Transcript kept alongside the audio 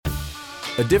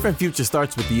A different future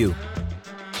starts with you.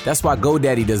 That's why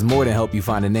GoDaddy does more than help you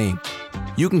find a name.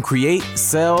 You can create,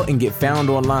 sell, and get found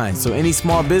online so any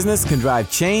small business can drive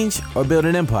change or build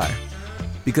an empire.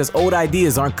 Because old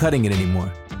ideas aren't cutting it anymore.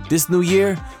 This new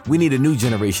year, we need a new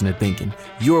generation of thinking,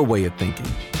 your way of thinking.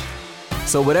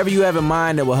 So whatever you have in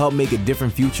mind that will help make a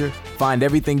different future, find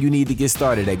everything you need to get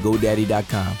started at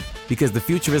GoDaddy.com. Because the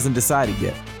future isn't decided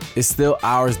yet. It's still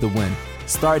ours to win.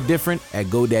 Start different at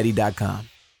GoDaddy.com.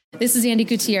 This is Andy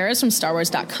Gutierrez from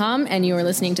StarWars.com, and you are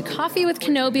listening to Coffee with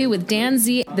Kenobi with Dan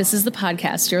Z. This is the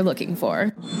podcast you're looking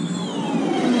for.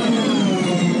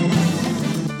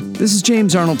 This is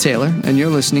James Arnold Taylor, and you're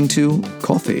listening to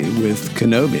Coffee with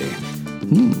Kenobi.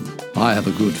 I have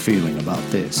a good feeling about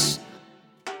this.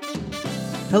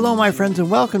 Hello, my friends,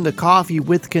 and welcome to Coffee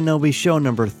with Kenobi, show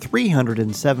number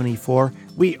 374.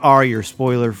 We are your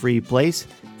spoiler-free place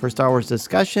for Star Wars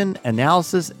discussion,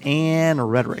 analysis, and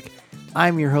rhetoric.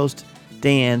 I'm your host,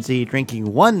 Dan Z,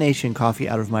 drinking One Nation coffee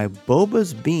out of my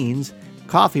Boba's Beans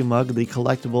coffee mug, the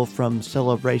collectible from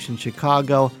Celebration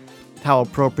Chicago. How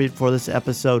appropriate for this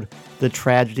episode, the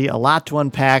tragedy, a lot to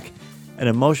unpack, an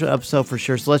emotional episode for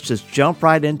sure. So let's just jump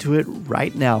right into it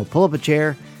right now. Pull up a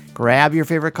chair, grab your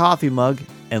favorite coffee mug,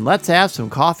 and let's have some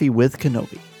coffee with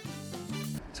Kenobi.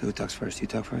 So who talks first? You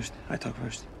talk first? I talk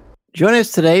first. Join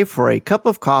us today for a cup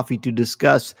of coffee to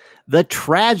discuss the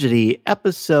tragedy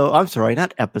episode. I'm sorry,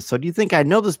 not episode. You think I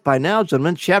know this by now,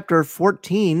 gentlemen. Chapter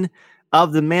 14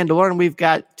 of The Mandalorian. We've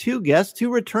got two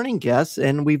returning guests,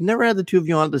 and we've never had the two of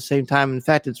you on at the same time. In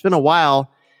fact, it's been a while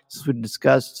since we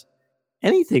discussed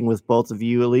anything with both of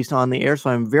you, at least on the air. So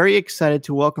I'm very excited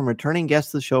to welcome returning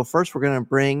guests to the show. First, we're going to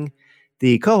bring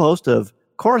the co-host of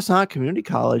Coruscant Community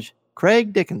College,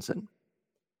 Craig Dickinson.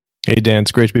 Hey, Dan.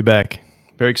 It's great to be back.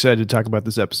 Very excited to talk about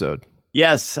this episode.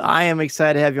 Yes, I am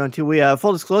excited to have you on too. We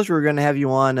full disclosure, we're going to have you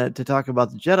on to talk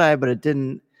about the Jedi, but it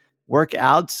didn't work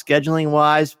out scheduling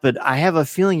wise. But I have a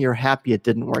feeling you're happy it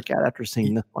didn't work out after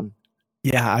seeing this one.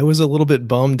 Yeah, I was a little bit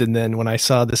bummed, and then when I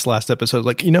saw this last episode,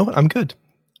 like, you know what, I'm good.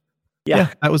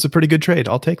 Yeah, that was a pretty good trade.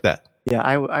 I'll take that. Yeah,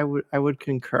 I would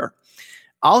concur.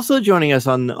 Also joining us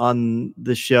on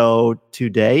the show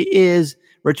today is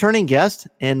returning guest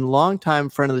and longtime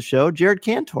friend of the show, Jared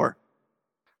Cantor.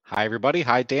 Hi, everybody.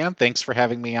 Hi, Dan. Thanks for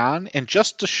having me on. And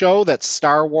just to show that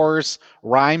Star Wars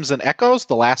rhymes and echoes,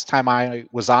 the last time I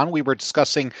was on, we were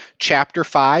discussing Chapter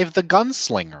 5, The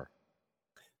Gunslinger.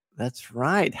 That's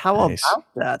right. How Nice.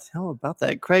 about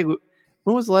that? Craig,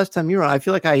 when was the last time you were on? I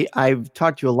feel like I've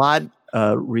talked to you a lot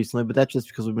recently, but that's just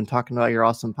because we've been talking about your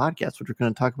awesome podcast, which we're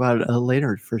going to talk about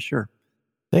later for sure.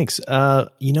 Thanks. I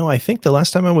think the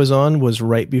last time I was on was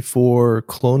right before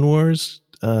Clone Wars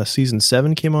Season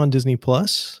 7 came on Disney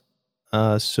Plus.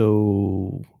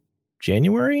 So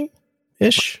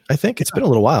January-ish, I think. It's been a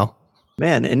little while.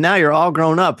 Man, and now you're all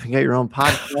grown up. You got your own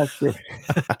podcast.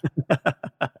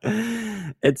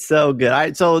 It's so good. All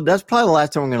right, so that's probably the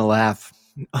last time we're going to laugh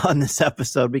on this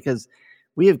episode because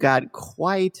we have got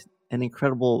quite an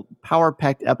incredible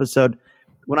power-packed episode.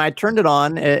 When I turned it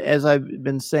on, as I've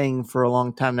been saying for a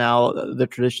long time now, the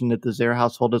tradition at the Zare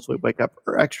household is we wake up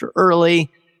extra early,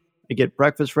 we get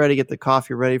breakfast ready, get the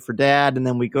coffee ready for Dad, and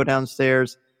then we go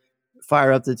downstairs,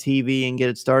 fire up the TV, and get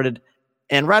it started.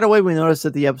 And right away, we noticed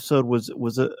that the episode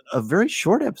was a very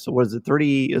short episode. Was it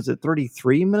 30? Is it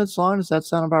 33 minutes long? Does that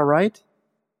sound about right?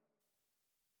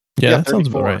 Yeah, that sounds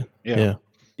about right.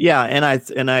 Yeah.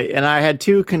 And I had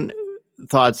two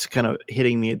thoughts kind of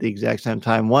hitting me at the exact same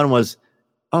time. One was,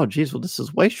 oh, geez, well, this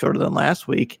is way shorter than last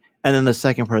week. And then the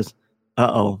second part is,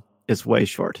 it's way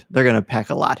short. They're going to pack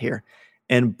a lot here.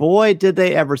 And boy, did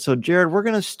they ever. So, Jared, we're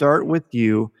going to start with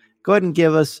you. Go ahead and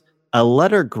give us a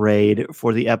letter grade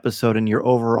for the episode and your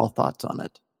overall thoughts on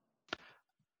it.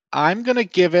 I'm going to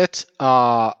give it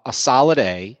a solid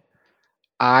A.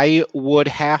 I would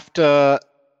have to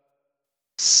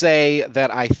say that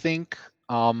I think,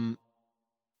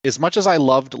 as much as I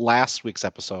loved last week's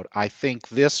episode, I think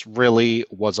this really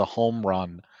was a home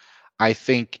run. I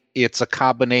think it's a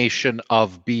combination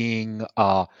of being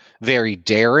very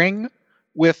daring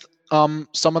with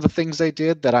some of the things they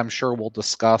did that I'm sure we'll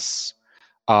discuss,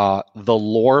 the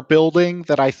lore building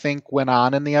that I think went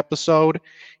on in the episode,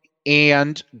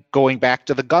 and going back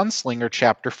to the Gunslinger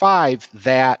Chapter 5,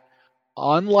 that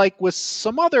unlike with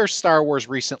some other Star Wars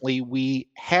recently, we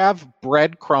have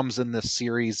breadcrumbs in this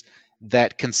series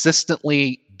that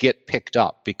consistently get picked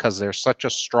up because there's such a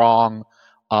strong,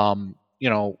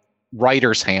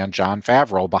 writer's hand, Jon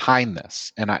Favreau, behind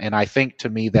this. And I think to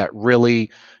me that really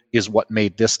is what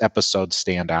made this episode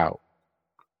stand out.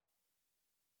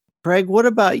 Craig, what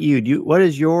about you? What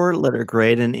is your letter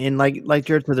grade? And like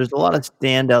Jared said, there's a lot of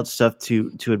standout stuff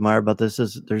to admire about this.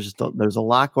 There's a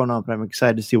lot going on, but I'm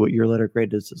excited to see what your letter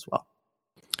grade is as well.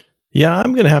 Yeah,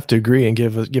 I'm gonna have to agree and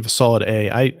give a solid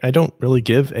A. I don't really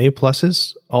give A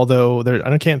pluses, although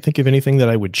I can't think of anything that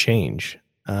I would change.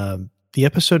 The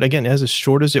episode, again, as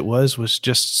short as it was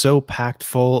just so packed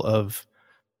full of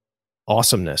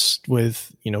awesomeness,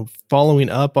 with following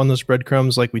up on those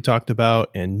breadcrumbs like we talked about,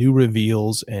 and new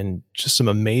reveals, and just some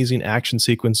amazing action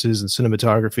sequences and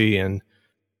cinematography. And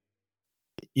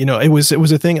it was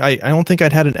a thing. I don't think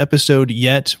I'd had an episode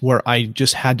yet where I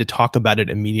just had to talk about it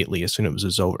immediately as soon as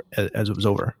it was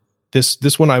over.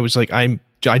 This one, I was like, I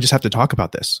just have to talk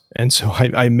about this. And so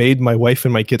I made my wife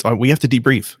and my kids, we have to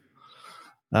debrief,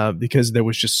 because there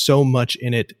was just so much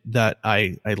in it that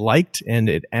I liked, and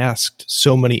it asked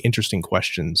so many interesting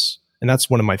questions. And that's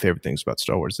one of my favorite things about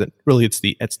Star Wars, that really it's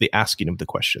the asking of the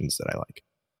questions that I like.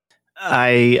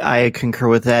 I concur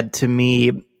with that. To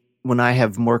me, when I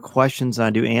have more questions than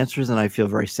I do answers, and I feel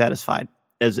very satisfied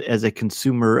as a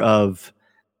consumer of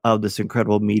this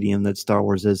incredible medium that Star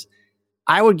Wars is.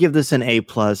 I would give this an A+.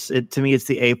 To me, it's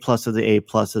the A+ of the A+.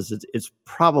 It's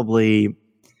probably,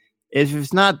 if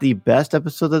it's not the best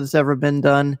episode that has ever been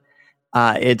done,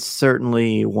 it's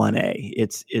certainly 1A.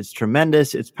 It's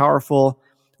tremendous. It's powerful.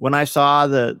 When I saw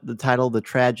the title, The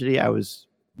Tragedy, I was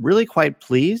really quite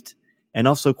pleased and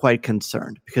also quite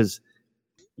concerned, because,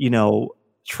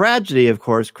 tragedy, of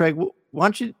course. Craig, why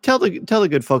don't you tell the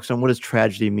good folks on what does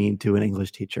tragedy mean to an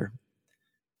English teacher?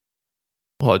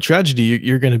 Well, a tragedy,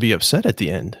 you're going to be upset at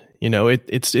the end.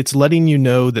 It's letting you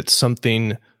know that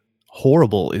something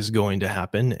horrible is going to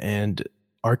happen, and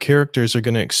our characters are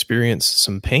going to experience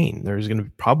some pain. There's going to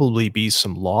probably be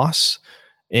some loss.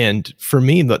 And for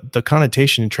me, the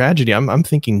connotation in tragedy, I'm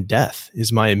thinking death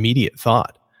is my immediate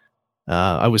thought.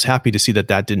 I was happy to see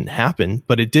that didn't happen,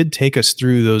 but it did take us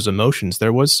through those emotions.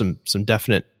 There was some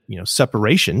definite,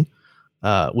 separation,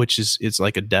 which is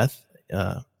like a death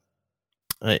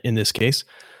in this case.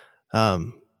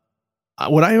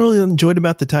 What I really enjoyed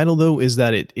about the title, though, is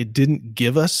that it didn't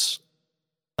give us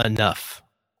enough.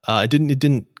 It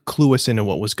didn't clue us into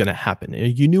what was going to happen.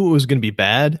 You knew it was going to be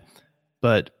bad,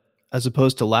 but as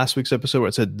opposed to last week's episode where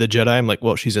it said the Jedi, I'm like,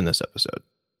 well, she's in this episode.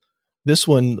 This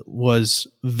one was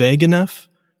vague enough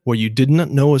where you did not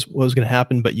know what was going to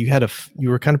happen, but you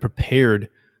were kind of prepared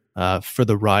for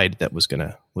the ride that was going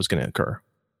to occur.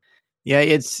 Yeah,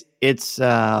 it's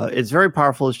very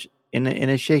powerful in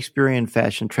a Shakespearean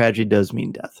fashion. Tragedy does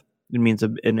mean death.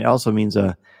 It also means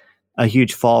a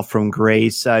huge fall from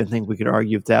grace. I think we could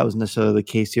argue if that was necessarily the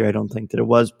case here. I don't think that it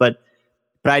was, but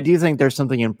I do think there's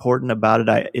something important about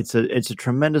it. It's a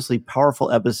tremendously powerful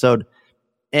episode.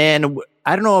 And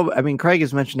I don't know. I mean, Craig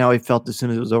has mentioned how he felt as soon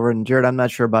as it was over. And Jared, I'm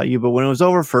not sure about you, but when it was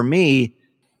over for me,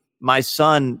 my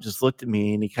son just looked at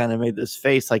me and he kind of made this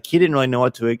face like he didn't really know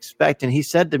what to expect. And he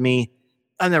said to me,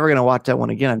 I'm never going to watch that one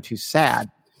again. I'm too sad.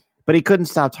 But he couldn't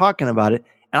stop talking about it.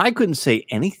 And I couldn't say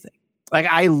anything. Like,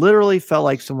 I literally felt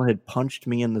like someone had punched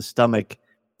me in the stomach.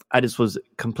 I just was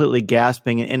completely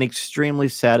gasping and extremely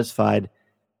satisfied,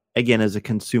 again, as a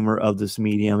consumer of this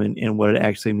medium and what it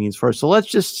actually means for us. So let's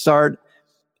just start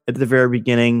at the very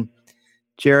beginning.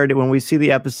 Jared, when we see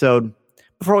the episode,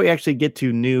 before we actually get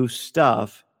to new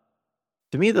stuff,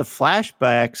 to me, the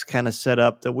flashbacks kind of set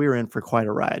up that we were in for quite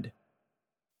a ride.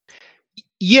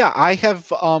 Yeah, I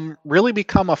have really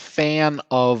become a fan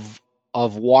of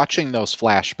watching those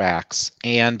flashbacks.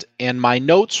 And in my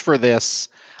notes for this,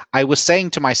 I was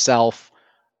saying to myself,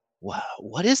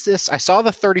 what is this? I saw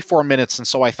the 34 minutes, and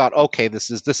so I thought, okay, this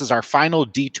is our final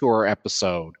detour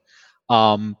episode.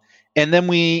 And then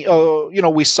we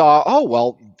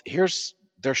saw,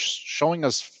 they're showing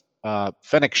us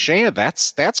Fennec Shand.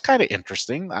 That's kind of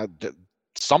interesting.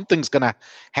 Something's gonna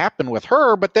happen with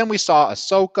her. But then we saw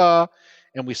Ahsoka,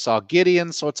 and we saw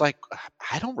Gideon. So it's like,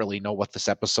 I don't really know what this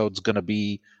episode's gonna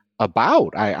be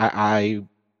about. And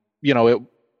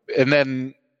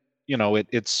then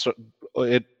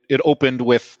it opened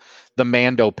with the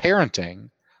Mando parenting.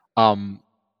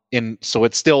 So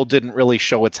it still didn't really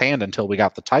show its hand until we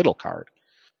got the title card.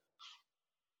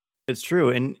 It's true.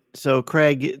 And so,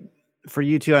 Craig, for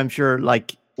you too, I'm sure,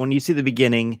 like, when you see the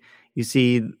beginning, you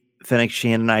see Fennec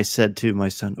Shand, and I said to my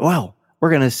son, wow, we're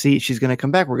going to see, she's going to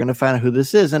come back. We're going to find out who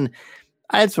this is. And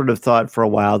I had sort of thought for a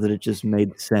while that it just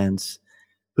made sense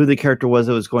who the character was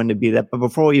that was going to be that. But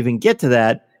before we even get to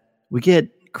that, we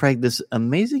get, Craig, this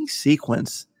amazing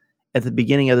sequence at the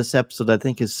beginning of this episode I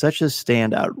think is such a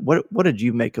standout. What did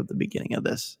you make of the beginning of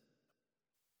this?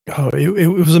 Oh, it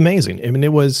was amazing. I mean,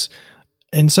 it was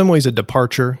in some ways a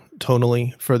departure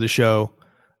tonally for the show.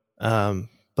 But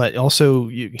but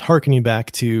also harkening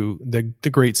back to the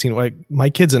great scene. Like my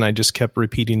kids and I just kept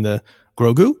repeating the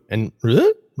Grogu and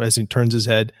as he turns his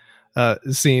head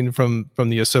scene from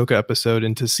the Ahsoka episode,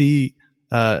 and to see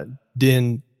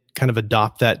Din kind of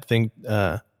adopt that thing,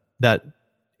 that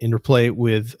interplay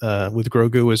with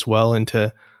Grogu as well, and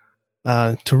to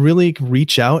really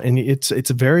reach out. And it's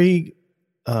a very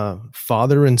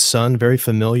father and son, very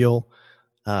familial,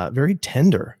 very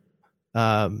tender,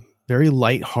 very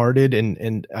lighthearted,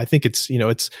 and I think it's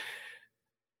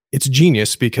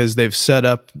genius because they've set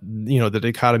up the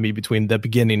dichotomy between the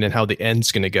beginning and how the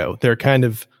end's going to go. They're kind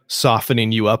of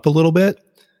softening you up a little bit,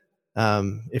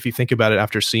 if you think about it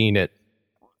after seeing it.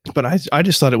 But I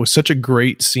just thought it was such a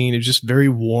great scene. It's just very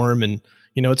warm, and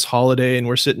it's holiday, and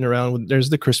we're sitting around. There's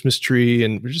the Christmas tree,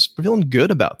 and we're just feeling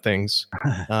good about things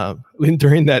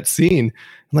during that scene.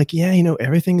 I'm like, yeah,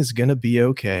 everything is gonna be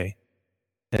okay.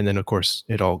 And then, of course,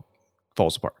 it all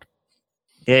falls apart.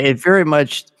 Yeah, it very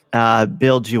much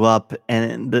builds you up,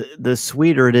 and the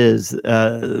sweeter it is,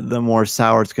 the more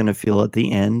sour it's going to feel at the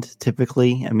end.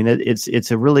 Typically, I mean,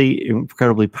 it's a really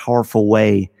incredibly powerful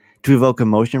way to evoke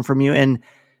emotion from you. And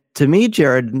to me,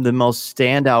 Jared, the most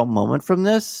standout moment from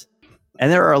this, and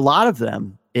there are a lot of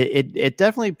them, it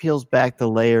definitely peels back the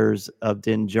layers of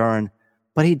Din Djarin,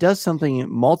 but he does something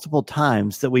multiple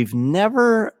times that we've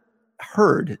never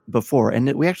heard before, and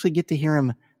that we actually get to hear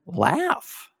him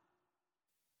laugh.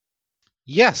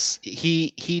 Yes,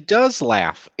 he does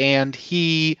laugh, and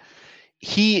he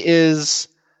is,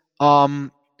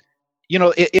 in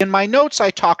my notes I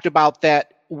talked about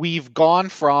that we've gone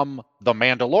from the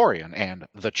Mandalorian and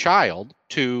the child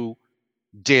to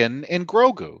Din and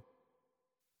Grogu.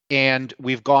 And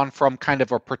we've gone from kind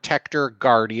of a protector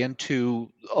guardian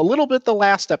to a little bit the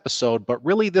last episode, but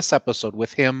really this episode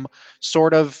with him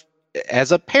sort of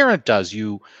as a parent does.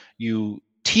 You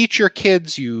teach your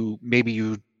kids, you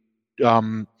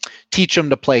teach them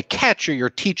to play catch, or you're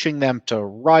teaching them to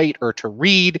write or to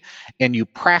read, and you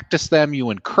practice them, you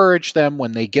encourage them.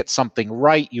 When they get something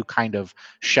right, you kind of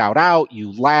shout out,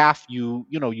 you laugh, you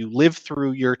live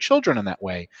through your children in that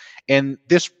way. And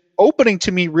this opening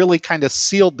to me really kind of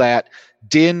sealed that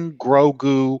Din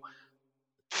Grogu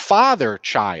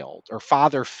father-child, or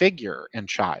father figure and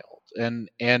child. And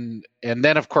then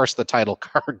of course the title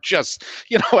card just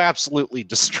absolutely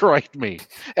destroyed me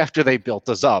after they built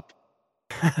us up.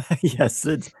 Yes,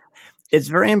 it's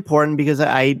very important, because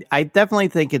I definitely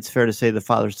think it's fair to say the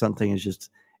father-son thing is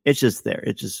just there.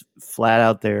 It's just flat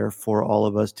out there for all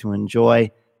of us to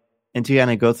enjoy and to kind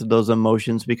of go through those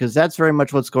emotions, because that's very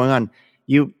much what's going on.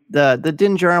 The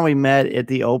Din Djarin we met at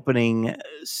the opening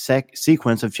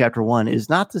sequence of chapter 1 is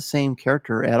not the same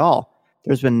character at all.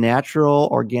 There's been natural,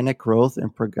 organic growth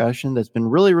and progression that's been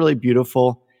really, really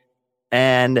beautiful.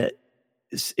 And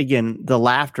again, the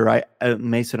laughter,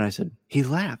 Mason, I said, he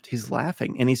laughed. He's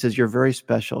laughing. And he says, "You're very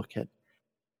special, kid."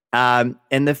 And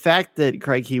the fact that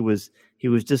Craig, he was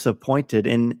disappointed.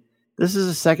 And this is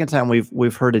the second time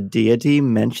we've heard a deity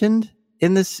mentioned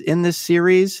in this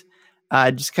series.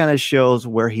 It just kind of shows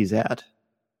where he's at.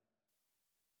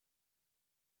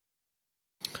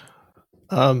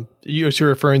 You're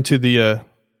referring to the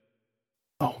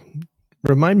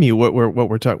remind me what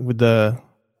we're talking with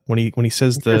when he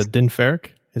says the Din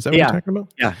Ferric. Is that what you're talking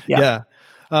about? Yeah.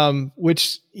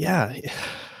 Which it's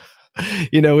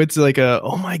like a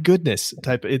oh my goodness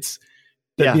type. It's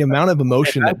the amount of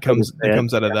emotion that comes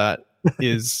out of that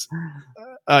is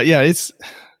it's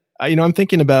I'm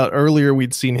thinking about earlier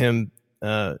we'd seen him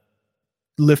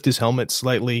lift his helmet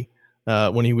slightly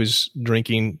when he was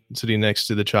drinking, sitting next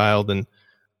to the child, and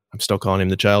I'm still calling him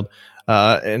the child.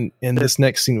 And this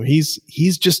next scene,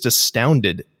 he's just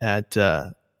astounded at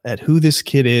who this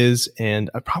kid is, and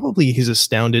probably he's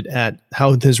astounded at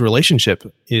how his relationship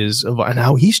is and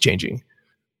how he's changing.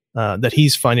 That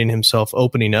he's finding himself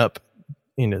opening up,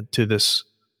 to this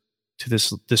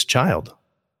child.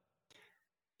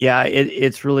 Yeah,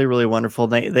 it's really, really wonderful.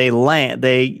 They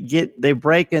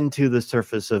break into the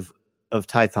surface of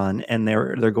Tython, and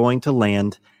they're going to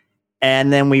land.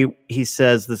 And then he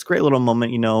says this great little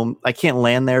moment, I can't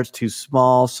land there. It's too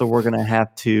small. So we're going to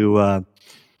have to,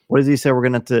 what does he say? We're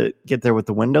going to have to get there with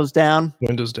the windows down.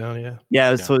 Windows down. Yeah.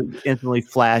 Yeah. So it instantly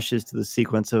flashes to the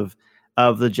sequence of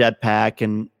the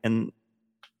jetpack and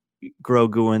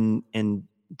Grogu and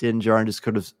Din Djarin just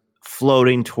kind of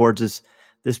floating towards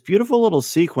this beautiful little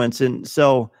sequence. And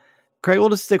so Craig, we'll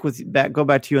just go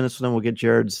back to you on this one, and we'll get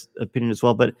Jared's opinion as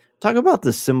well. But talk about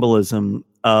the symbolism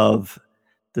of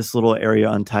this little area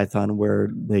on Tython where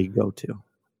they go to.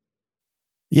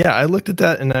 Yeah, I looked at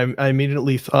that and I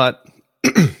immediately thought,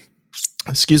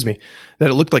 excuse me, that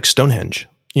it looked like Stonehenge.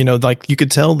 like you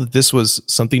could tell that this was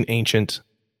something ancient,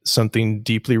 something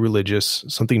deeply religious,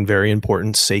 something very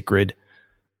important, sacred.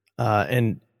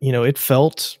 And it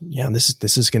felt,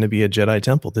 this is going to be a Jedi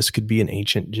temple. This could be an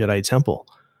ancient Jedi temple.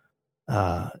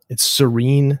 It's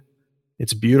serene,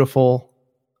 it's beautiful,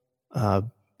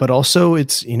 but also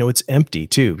it's empty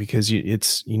too, because you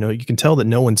can tell that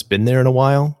no one's been there in a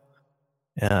while.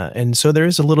 And so there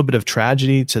is a little bit of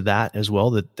tragedy to that as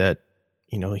well, that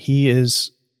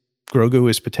Grogu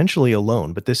is potentially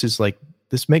alone, but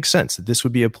this makes sense that this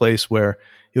would be a place where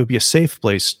it would be a safe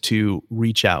place to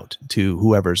reach out to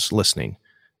whoever's listening,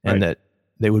 and that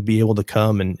they would be able to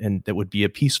come, and that would be a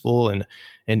peaceful and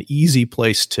an easy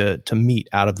place to meet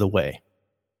out of the way.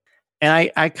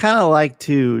 And I kind of like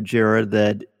too, Jared,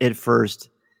 that at first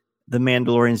the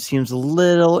Mandalorian seems a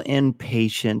little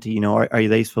impatient. Are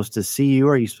they supposed to see you?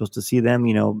 Are you supposed to see them?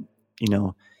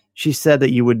 She said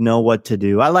that you would know what to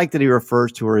do. I like that he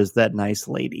refers to her as that nice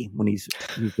lady when he's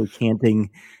recanting,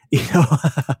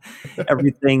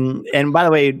 everything. And by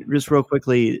the way, just real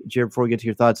quickly, Jared, before we get to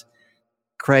your thoughts,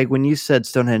 Craig, when you said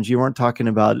Stonehenge, you weren't talking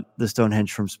about the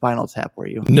Stonehenge from Spinal Tap, were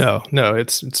you? No,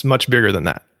 it's much bigger than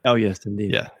that. Oh, yes,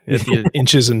 indeed. Yeah,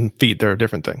 inches and feet, they're a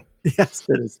different thing. Yes,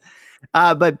 it is.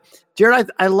 But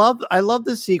Jared, I love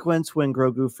the sequence when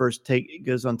Grogu first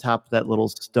goes on top of that little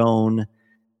stone.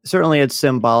 Certainly it's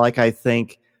symbolic, I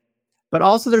think. But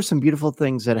also there's some beautiful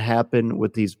things that happen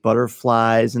with these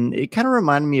butterflies. And it kind of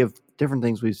reminded me of different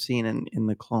things we've seen in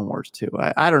the Clone Wars, too.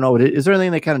 I don't know. Is there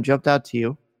anything that kind of jumped out to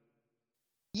you?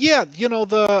 Yeah,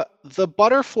 the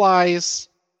butterflies,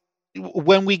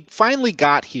 when we finally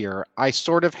got here, I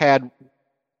sort of had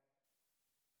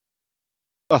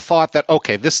a thought that,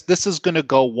 okay, this is going to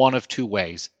go one of two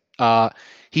ways.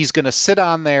 He's going to sit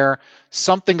on there.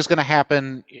 Something's going to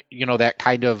happen, that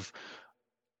kind of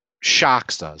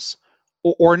shocks us,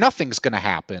 or nothing's going to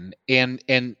happen, and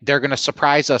they're going to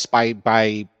surprise us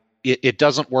by it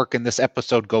doesn't work, and this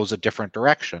episode goes a different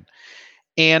direction.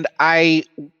 And I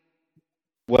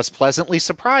was pleasantly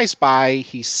surprised by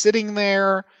he's sitting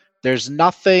there. There's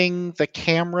nothing. The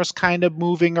camera's kind of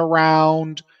moving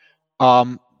around,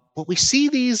 but we see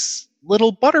these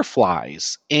little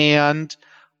butterflies, and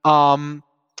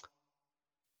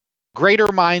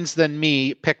greater minds than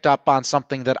me picked up on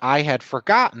something that I had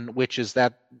forgotten, which is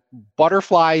that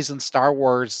butterflies in Star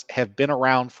Wars have been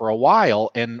around for a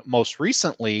while, and most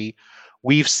recently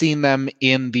we've seen them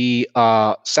in the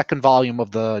second volume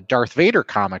of the Darth Vader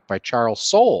comic by Charles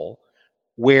Soule,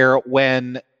 where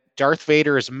when Darth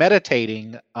Vader is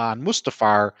meditating on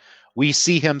Mustafar, we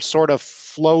see him sort of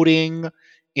floating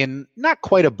in not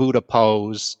quite a Buddha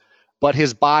pose, but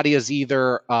his body is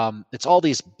either, it's all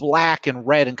these black and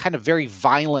red and kind of very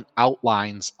violent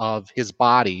outlines of his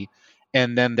body,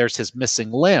 and then there's his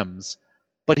missing limbs.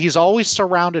 But he's always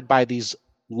surrounded by these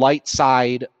light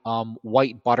side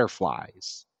white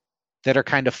butterflies that are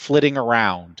kind of flitting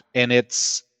around. And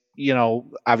it's,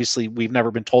 obviously we've never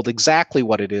been told exactly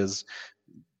what it is.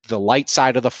 The light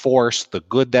side of the Force, the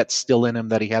good that's still in him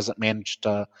that he hasn't managed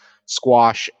to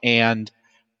squash. And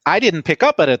I didn't pick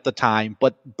up it at the time,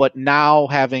 but now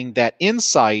having that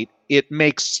insight, it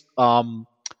makes a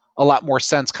lot more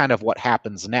sense kind of what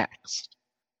happens next.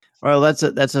 Well, that's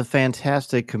a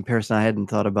fantastic comparison. I hadn't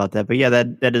thought about that, but yeah,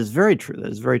 that is very true.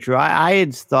 That is very true. I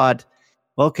had thought,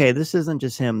 okay, this isn't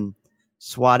just him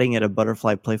swatting at a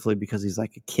butterfly playfully because he's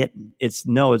like a kitten. It's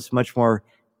much more.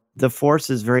 The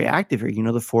Force is very active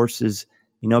here. The Force is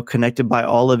connected by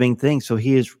all living things. So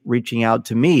he is reaching out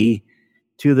to me,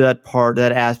 to that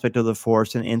aspect of the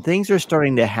Force, and things are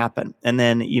starting to happen. And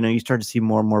then you start to see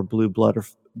more and more blue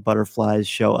butterflies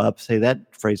show up. Say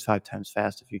that phrase 5 times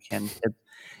fast if you can.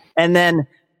 And then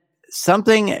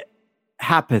something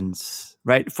happens,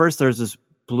 right? First, there's this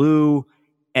blue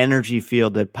energy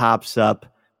field that pops up,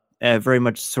 very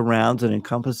much surrounds and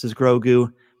encompasses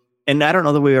Grogu. And I don't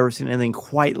know that we've ever seen anything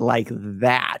quite like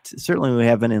that. Certainly we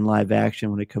haven't in live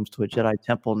action when it comes to a Jedi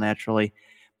temple, naturally.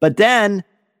 But then,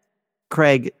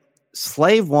 Craig,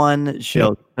 Slave One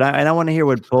showed, and I want to hear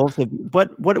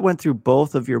what went through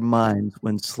both of your minds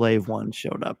when Slave One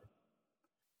showed up.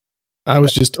 I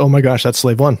was just, oh my gosh, that's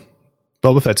Slave One.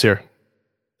 Boba Fett's here.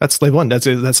 That's Slave One. That's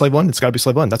Slave One. It's got to be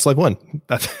Slave One. That's Slave One.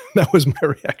 That was my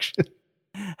reaction.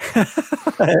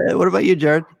 What about you,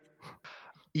 Jared?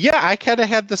 Yeah, I kind of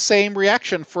had the same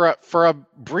reaction. For a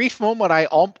brief moment,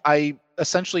 I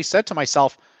essentially said to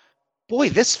myself, "Boy,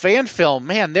 this fan film,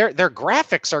 man, their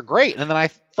graphics are great." And then I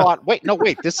thought, wait,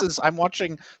 I'm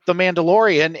watching The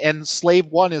Mandalorian, and Slave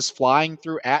One is flying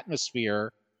through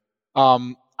atmosphere.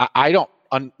 I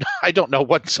don't know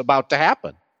what's about to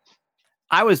happen.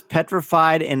 I was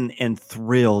petrified and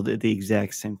thrilled at the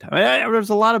exact same time. There's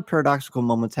a lot of paradoxical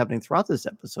moments happening throughout this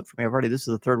episode for me. This is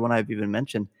the third one I've even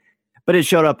mentioned. But it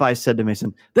showed up, I said to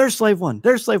Mason, there's Slave One.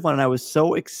 And I was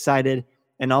so excited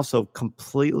and also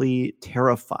completely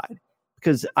terrified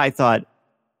because I thought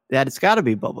that it's got to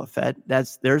be Boba Fett.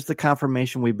 There's the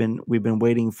confirmation we've been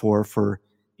waiting for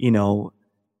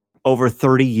over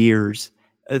 30 years.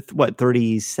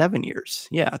 37 years?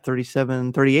 Yeah,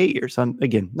 37, 38 years. I'm,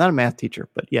 again, not a math teacher,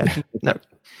 but yeah. No,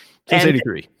 it's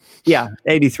 83. Yeah,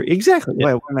 83. Exactly.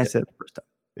 Yeah. When I said it the first time.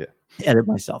 Yeah. Edit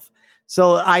myself.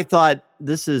 So I thought,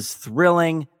 this is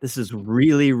thrilling. This is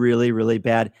really, really, really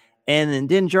bad. And then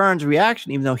Din Djarin's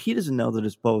reaction, even though he doesn't know that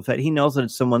it's Boba Fett, he knows that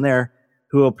it's someone there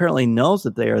who apparently knows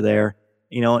that they are there,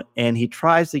 and he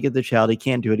tries to get the child. He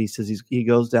can't do it. He says he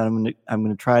goes down. I'm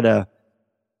going to try to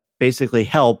basically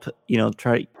help,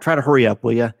 try to hurry up,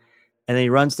 will you? And then he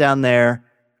runs down there,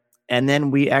 and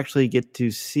then we actually get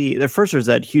to see, first there's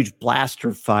that huge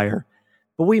blaster fire,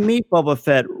 but we meet Boba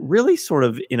Fett really sort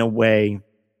of in a way.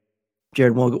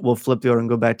 Jared, we'll flip the order and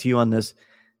go back to you on this.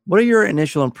 What are your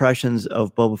initial impressions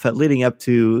of Boba Fett leading up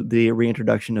to the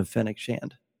reintroduction of Fennec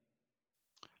Shand?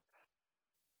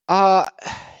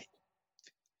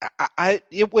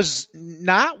 It was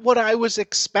not what I was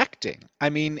expecting. I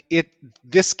mean,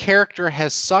 this character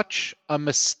has such a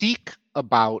mystique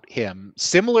about him,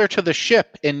 similar to the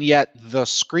ship, and yet the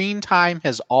screen time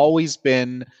has always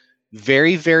been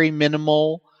very, very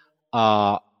minimal.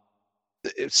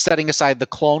 Setting aside the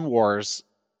Clone Wars,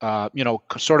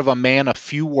 sort of a man of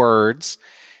few words,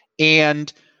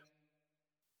 and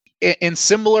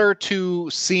similar to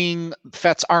seeing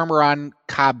Fett's armor on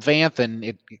Cobb Vanth, and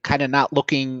it kind of not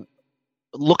looking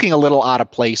a little out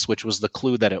of place, which was the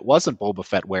clue that it wasn't Boba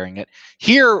Fett wearing it.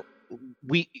 Here,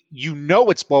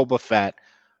 it's Boba Fett,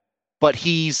 but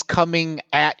he's coming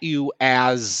at you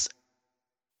as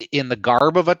in the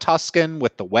garb of a Tusken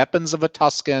with the weapons of a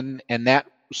Tusken, and that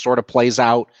sort of plays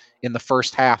out in the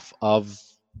first half of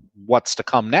what's to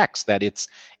come next. That it's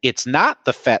not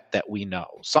the Fett that we know.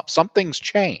 Something's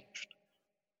changed.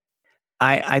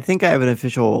 I think I have an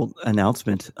official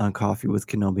announcement on Coffee with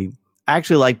Kenobi. I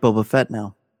actually like Boba Fett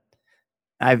now.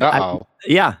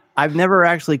 I've never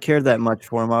actually cared that much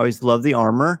for him. I always loved the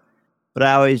armor, but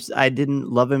I didn't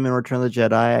love him in Return of the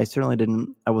Jedi.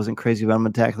 I wasn't crazy about him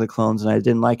in Attack of the Clones, and I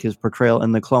didn't like his portrayal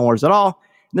in the Clone Wars at all.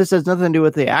 And this has nothing to do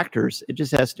with the actors. It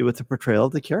just has to do with the portrayal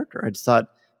of the character. I just thought,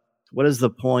 what is the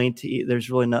point? There's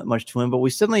really not much to him, but we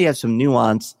suddenly have some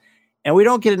nuance, and we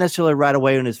don't get it necessarily right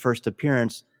away in his first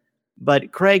appearance.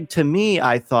 But Craig, to me,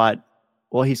 I thought,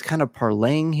 well, he's kind of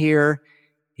parlaying here.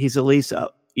 He's at least,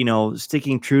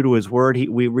 sticking true to his word.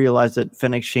 We realized that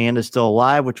Fennec Shand is still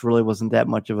alive, which really wasn't that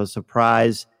much of a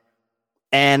surprise.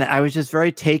 And I was just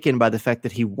very taken by the fact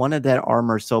that he wanted that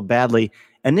armor so badly.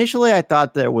 Initially, I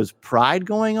thought there was pride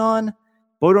going on,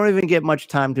 but we don't even get much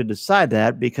time to decide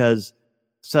that because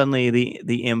suddenly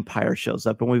the Empire shows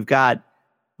up, and we've got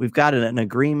an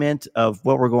agreement of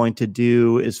what we're going to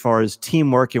do as far as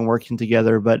teamwork and working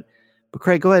together. But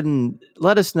Craig, go ahead and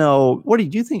let us know, what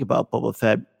did you think about Boba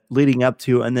Fett leading up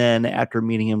to and then after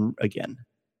meeting him again?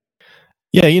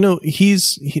 Yeah,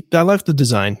 I love the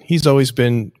design. He's always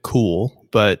been cool,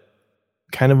 but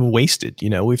kind of wasted.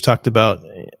 We've talked about,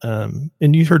 and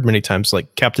you've heard many times,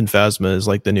 like Captain Phasma is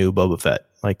like the new Boba Fett.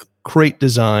 Like, great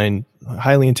design,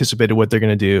 highly anticipated what they're going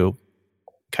to do,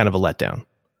 kind of a letdown.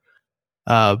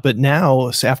 But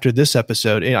now, after this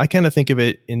episode, I kind of think of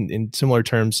it in similar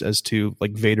terms as to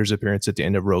like Vader's appearance at the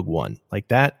end of Rogue One. Like,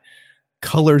 that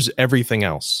colors everything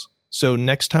else. So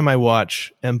next time I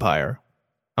watch Empire,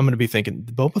 I'm going to be thinking,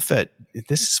 Boba Fett,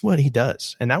 this is what he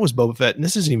does. And that was Boba Fett. And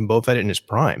this isn't even Boba Fett in his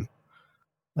prime.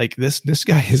 Like, this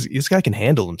guy can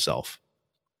handle himself.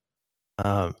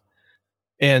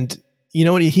 And you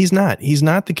know what? He's not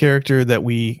the character that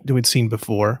we'd seen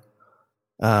before.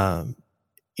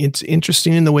 It's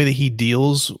interesting in the way that he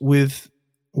deals with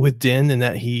Din, and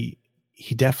that he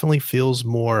definitely feels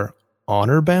more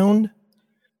honor bound.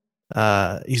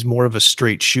 He's more of a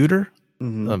straight shooter,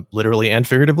 literally and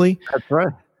figuratively. That's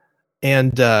right.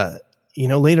 And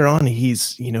later on,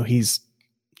 he's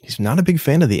not a big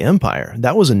fan of the Empire.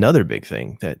 That was another big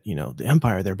thing, that the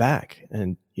Empire, they're back,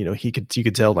 and you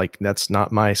could tell, like, that's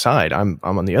not my side. I'm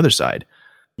on the other side.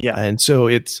 Yeah, and so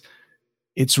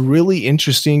it's really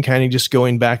interesting, kind of just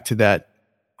going back to that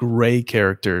gray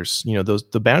characters.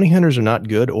 The bounty hunters are not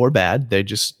good or bad. They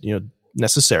just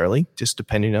necessarily, just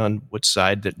depending on which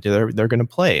side that they're going to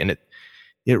play, and it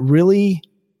really.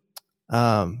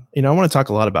 I want to talk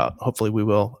a lot about, hopefully we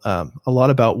will, a lot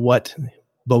about what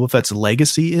Boba Fett's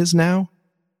legacy is now.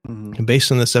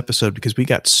 based on this episode, because we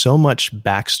got so much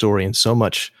backstory and so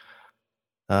much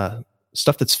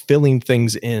stuff that's filling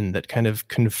things in that kind of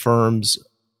confirms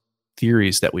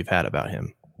theories that we've had about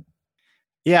him.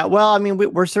 Yeah, well, I mean,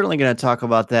 we're certainly going to talk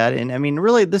about that. And I mean,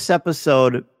 really, this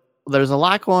episode, there's a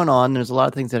lot going on. There's a lot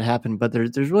of things that happen, but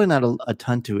there's really not a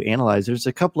ton to analyze. There's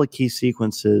a couple of key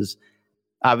sequences.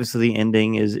 Obviously, the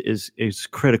ending is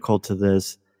critical to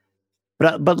this.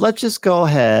 But let's just go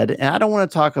ahead. And I don't want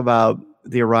to talk about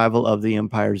the arrival of the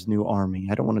Empire's new army.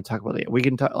 I don't want to talk about it. We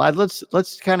can talk.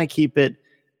 Let's kind of keep it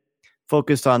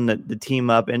focused on the team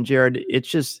up. And Jared,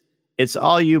 it's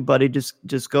all you, buddy.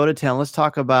 Just go to town. Let's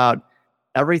talk about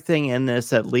everything in this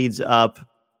that leads up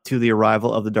to the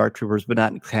arrival of the Dark Troopers, but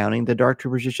not counting the Dark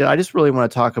Troopers just yet. I just really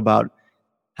want to talk about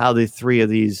how the three of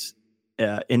these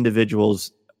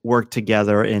individuals work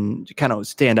together in kind of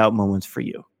standout moments for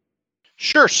you.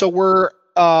 Sure. So we're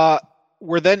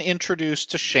then introduced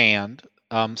to Shand,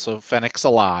 so Fennec's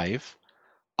alive,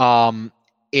 and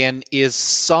is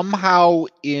somehow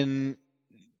in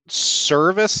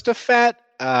service to Fett.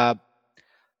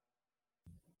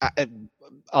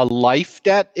 A life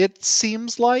debt, it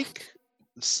seems like.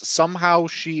 Somehow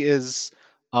she is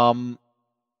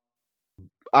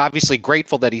obviously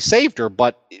grateful that he saved her,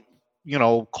 but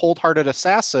cold-hearted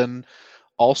assassin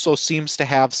also seems to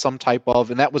have some type of,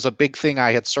 and that was a big thing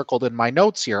I had circled in my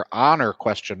notes here, honor ?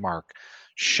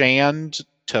 Shand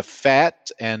to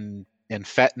Fett, and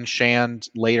Fett and Shand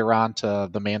later on to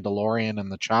the Mandalorian and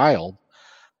the child.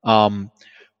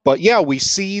 But yeah, we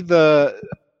see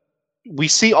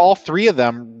all three of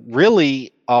them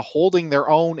really holding their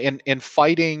own and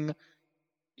fighting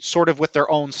sort of with their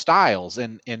own styles.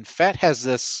 And Fett has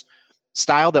this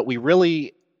style that we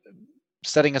really,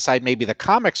 setting aside maybe the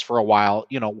comics for a while,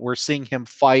 we're seeing him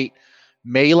fight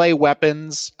melee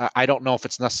weapons. I don't know if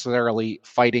it's necessarily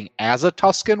fighting as a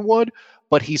Tusken would,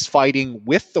 but he's fighting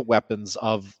with the weapons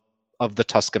of the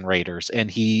Tusken Raiders. And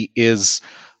he is...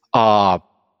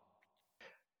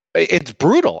 it's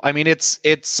brutal. I mean, it's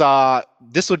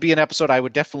this would be an episode I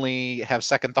would definitely have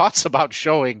second thoughts about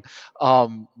showing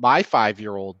my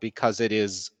 5-year-old, because it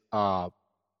is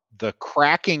the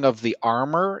cracking of the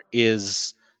armor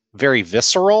is very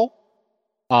visceral.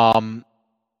 And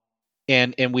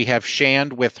we have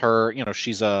Shand with her,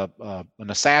 she's an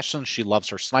assassin. She loves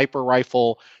her sniper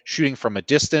rifle, shooting from a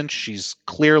distance. She's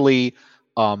clearly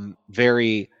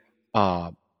very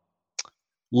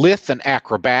lithe and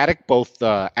acrobatic, both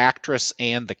the actress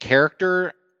and the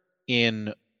character,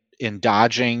 in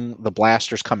dodging the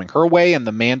blasters coming her way. And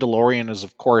the Mandalorian is,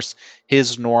 of course,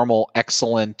 his normal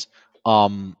excellent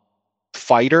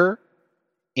fighter.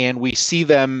 And we see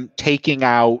them taking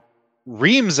out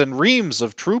reams and reams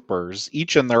of troopers,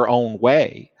 each in their own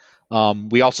way.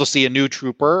 We also see a new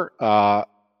trooper.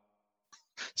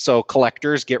 So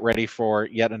collectors, get ready for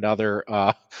yet another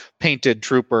painted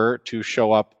trooper to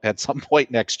show up at some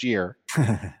point next year.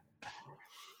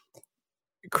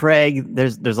 Craig,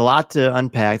 there's a lot to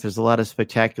unpack. There's a lot of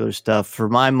spectacular stuff. For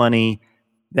my money,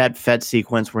 that Fett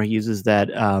sequence where he uses that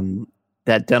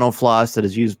dental floss that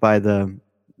is used by the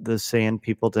sand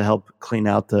people to help clean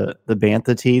out the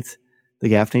bantha teeth, the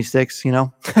Gaffney sticks,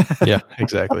 Yeah,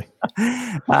 exactly.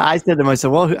 I said to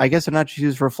myself, well, I guess they're not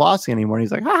used for flossing anymore. And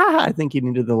he's like, I think he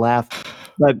needed the laugh.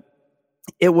 But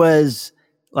it was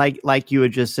like you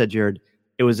had just said, Jared,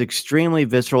 it was extremely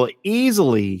visceral,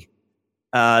 easily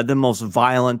the most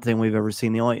violent thing we've ever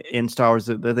seen. The only in Star Wars,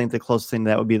 I think the closest thing to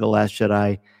that would be the Last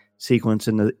Jedi sequence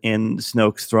in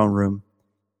Snoke's throne room.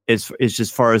 Is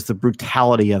just far as the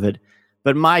brutality of it.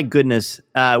 But my goodness,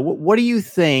 what do you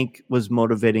think was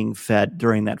motivating Fett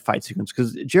during that fight sequence?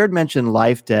 Because Jared mentioned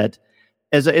life debt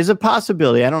as a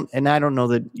possibility. I don't know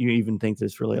that you even think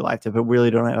there's really a life debt, but we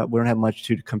really don't have much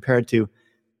to compare it to.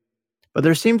 But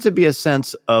there seems to be a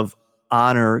sense of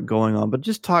honor going on. But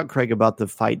just talk, Craig, about the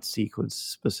fight sequence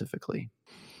specifically.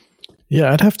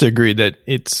 Yeah, I'd have to agree that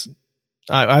it's.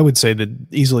 I would say that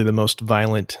easily the most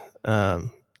violent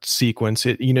sequence.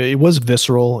 It was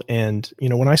visceral, and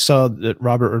when I saw that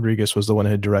Robert Rodriguez was the one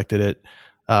who had directed it,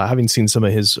 having seen some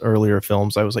of his earlier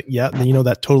films, I was like, yeah,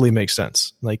 that totally makes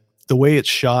sense. Like the way it's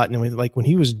shot, and when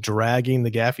he was dragging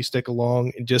the gaffy stick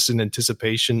along, just in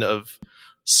anticipation of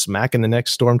smacking the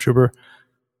next stormtrooper, it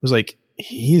was like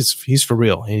he's for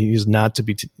real. He's not to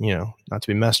be not to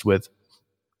be messed with.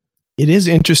 It is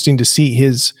interesting to see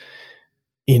his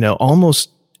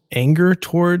almost anger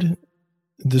toward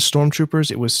the stormtroopers.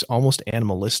 It was almost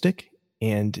animalistic,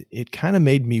 and it kind of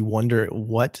made me wonder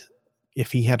what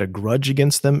if he had a grudge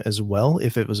against them as well,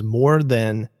 if it was more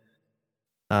than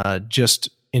just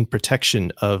in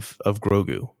protection of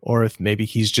Grogu, or if maybe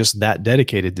he's just that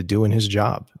dedicated to doing his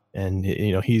job. And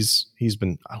he's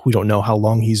been, we don't know how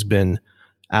long he's been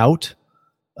out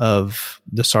of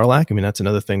the Sarlacc. I mean, that's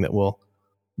another thing that we'll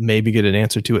maybe get an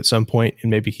answer to at some point.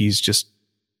 And maybe he's just,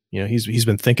 he's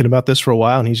been thinking about this for a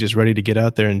while and he's just ready to get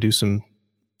out there and do some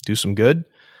good.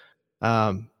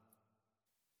 But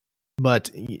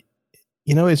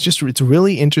it's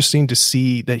really interesting to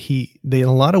see that they in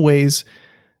a lot of ways,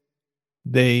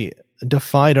 they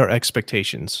defied our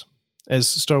expectations, as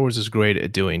Star Wars is great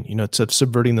at doing, it's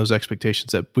subverting those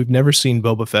expectations. That we've never seen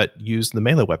Boba Fett use the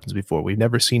melee weapons before. We've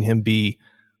never seen him be,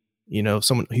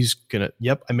 someone he's gonna,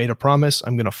 yep, I made a promise,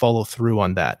 I'm gonna follow through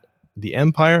on that. The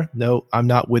Empire, no, I'm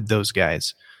not with those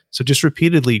guys. So just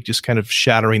repeatedly just kind of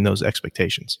shattering those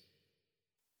expectations.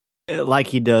 Like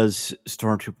he does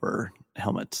Stormtrooper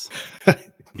helmets.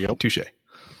 Yep. Touche.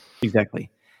 Exactly.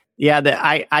 Yeah,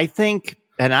 I think,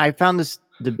 and I found this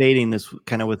debating this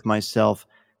kind of with myself,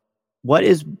 what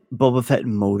is Boba Fett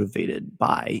motivated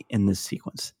by in this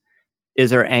sequence?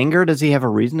 Is there anger? Does he have a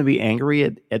reason to be angry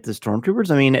at the Stormtroopers?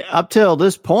 I mean, up till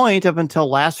this point, up until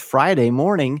last Friday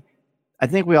morning, I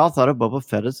think we all thought of Boba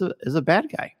Fett as a bad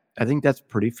guy. I think that's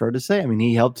pretty fair to say. I mean,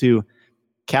 he helped to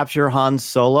capture Han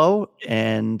Solo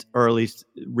or at least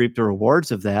reap the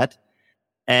rewards of that.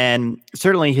 And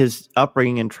certainly his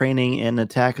upbringing and training in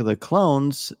Attack of the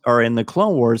Clones, or in the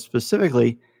Clone Wars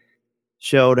specifically,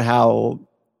 showed how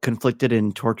conflicted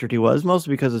and tortured he was,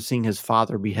 mostly because of seeing his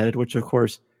father beheaded, which of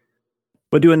course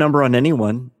would do a number on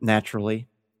anyone naturally.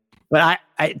 But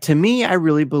to me, I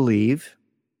really believe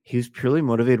he was purely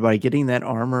motivated by getting that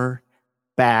armor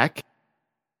back.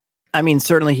 I mean,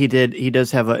 certainly he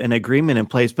does have an agreement in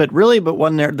place, but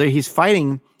when he's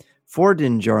fighting for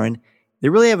Din Djarin, they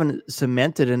really haven't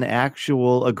cemented an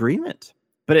actual agreement.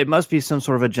 But it must be some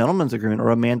sort of a gentleman's agreement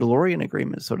or a Mandalorian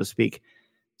agreement, so to speak.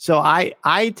 So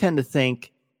I tend to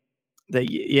think that,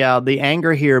 the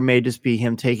anger here may just be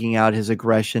him taking out his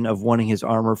aggression of wanting his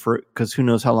armor because who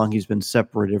knows how long he's been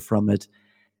separated from it,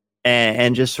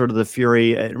 and just sort of the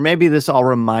fury. Maybe this all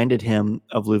reminded him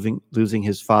of losing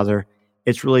his father.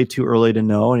 It's really too early to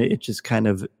know, and it's just kind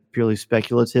of purely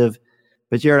speculative.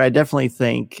 But Jared, I definitely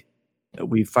think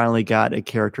we finally got a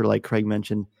character, like Craig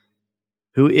mentioned,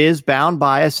 who is bound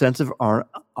by a sense of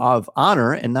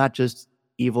honor and not just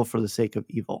evil for the sake of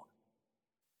evil.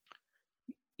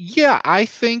 Yeah, I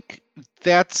think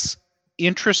that's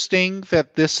interesting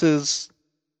that this is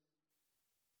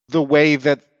the way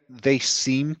that they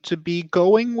seem to be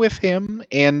going with him,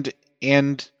 and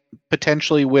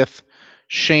potentially with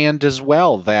Shand as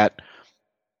well.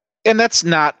 And that's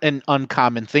not an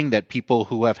uncommon thing, that people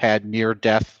who have had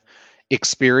near-death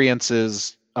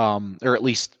experiences, or at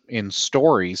least in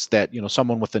stories, that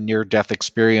someone with a near-death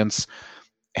experience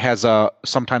has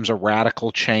sometimes a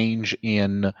radical change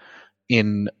in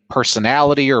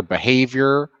personality or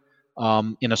behavior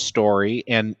in a story,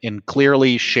 and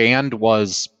clearly Shand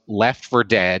was left for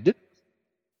dead,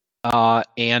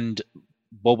 and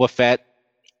Boba Fett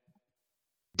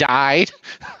died.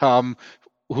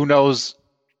 Who knows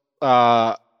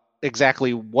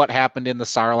exactly what happened in the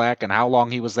Sarlacc and how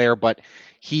long he was there, but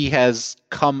he has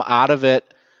come out of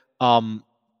it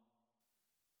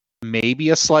maybe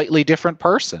a slightly different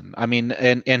person. I mean,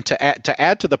 and to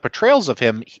add to the portrayals of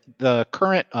him, the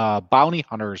current Bounty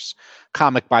Hunters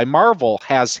comic by Marvel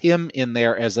has him in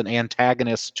there as an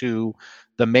antagonist to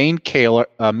the main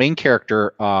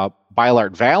character,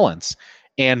 Bylart Valance.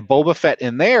 And Boba Fett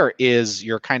in there is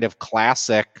your kind of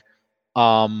classic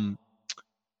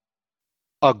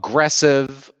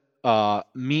aggressive, I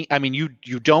mean,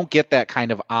 you don't get that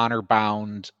kind of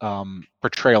honor-bound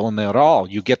portrayal in there at all.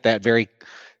 You get that very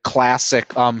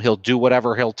classic, he'll do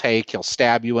whatever he'll take, he'll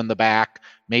stab you in the back,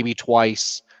 maybe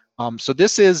twice. So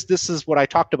this is what I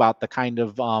talked about, the kind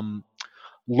of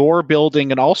lore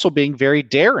building, and also being very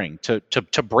daring to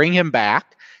bring him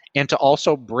back, and to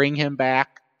also bring him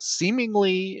back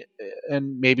seemingly,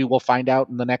 and maybe we'll find out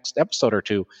in the next episode or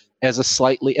two, as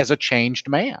a changed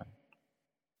man.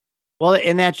 Well,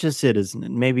 and that's just it, isn't it?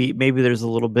 Maybe there's a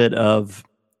little bit of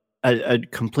a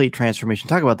complete transformation.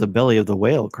 Talk about the belly of the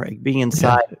whale, Craig, being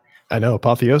inside. Yeah, I know,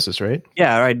 apotheosis, right?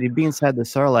 Yeah, right. Being inside the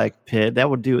Sarlacc pit, that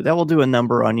will do a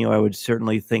number on you. I would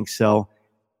certainly think so.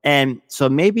 And so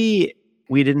maybe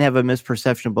we didn't have a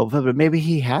misperception of Boba Fett, but maybe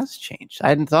he has changed. I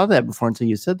hadn't thought of that before until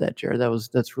you said that, Jared.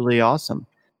 That's really awesome.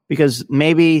 Because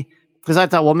I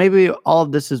thought, well, maybe all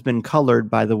of this has been colored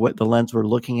by the lens we're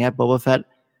looking at Boba Fett,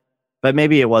 but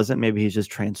maybe it wasn't. Maybe he's just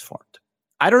transformed.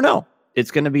 I don't know. It's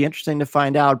going to be interesting to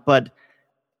find out, but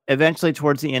eventually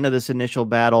towards the end of this initial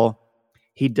battle,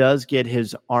 he does get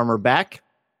his armor back.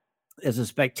 It's a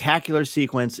spectacular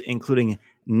sequence, including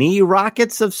knee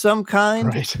rockets of some kind.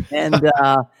 Right. And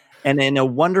And in a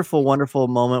wonderful, wonderful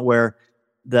moment where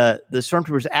the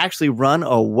stormtroopers actually run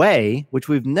away, which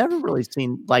we've never really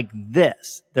seen like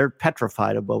this. They're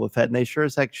petrified of Boba Fett, and they sure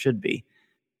as heck should be.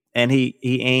 And he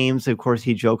aims. Of course,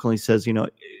 he jokingly says,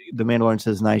 the Mandalorian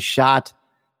says, "Nice shot."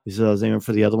 He says, "I was aiming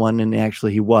for the other one," and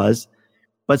actually he was.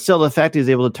 But still, the fact he's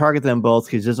able to target them both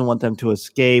because he doesn't want them to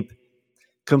escape.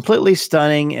 Completely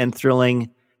stunning and thrilling.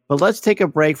 But let's take a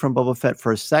break from Boba Fett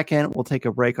for a second. We'll take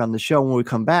a break on the show. When we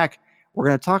come back, we're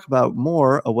going to talk about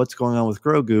more of what's going on with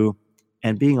Grogu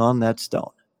and being on that stone.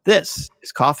 This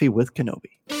is Coffee with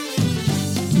Kenobi.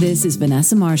 This is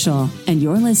Vanessa Marshall, and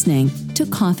you're listening to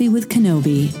Coffee with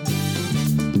Kenobi.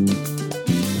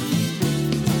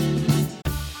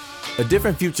 A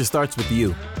different future starts with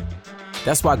you.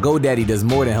 That's why GoDaddy does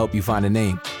more than help you find a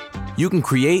name. You can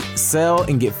create, sell,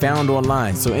 and get found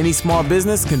online so any small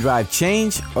business can drive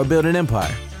change or build an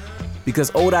empire.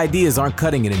 Because old ideas aren't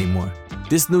cutting it anymore.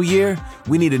 This new year,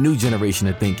 we need a new generation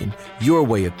of thinking, your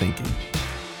way of thinking.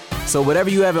 So whatever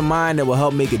you have in mind that will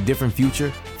help make a different future,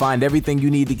 find everything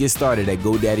you need to get started at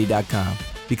GoDaddy.com.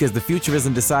 Because the future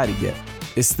isn't decided yet.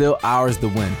 It's still ours to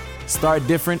win. Start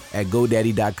different at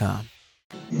GoDaddy.com.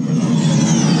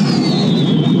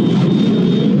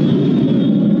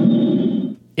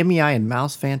 MEI and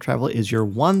Mouse Fan Travel is your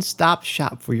one-stop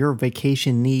shop for your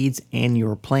vacation needs and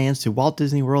your plans to Walt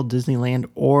Disney World, Disneyland,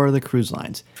 or the cruise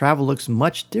lines. Travel looks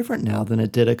much different now than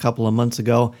it did a couple of months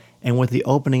ago, and with the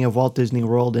opening of Walt Disney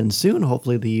World and soon,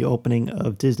 hopefully, the opening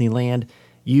of Disneyland,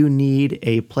 you need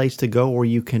a place to go where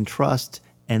you can trust,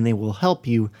 and they will help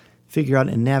you figure out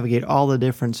and navigate all the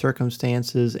different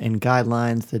circumstances and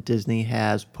guidelines that Disney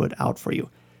has put out for you.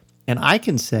 And I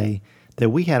can say that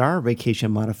we had our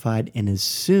vacation modified, and as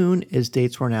soon as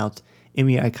dates were announced,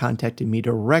 MEI contacted me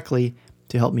directly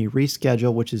to help me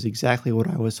reschedule, which is exactly what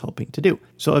I was hoping to do.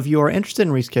 So if you are interested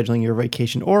in rescheduling your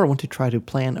vacation or want to try to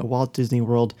plan a Walt Disney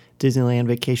World, Disneyland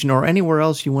vacation, or anywhere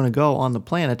else you want to go on the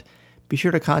planet, be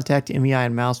sure to contact MEI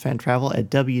and Mouse Fan Travel at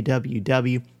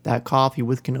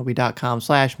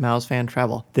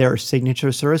www.coffeewithkenobi.com/mousefantravel. Their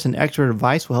signature service and expert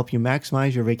advice will help you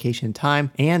maximize your vacation time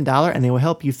and dollar, and they will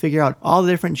help you figure out all the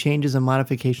different changes and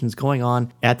modifications going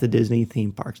on at the Disney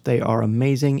theme parks. They are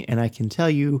amazing, and I can tell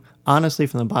you, honestly,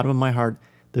 from the bottom of my heart,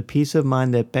 the peace of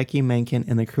mind that Becky Menken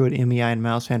and the crew at MEI and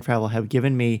Mouse Fan Travel have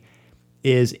given me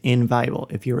is invaluable.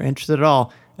 If you're interested at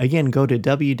all, again, go to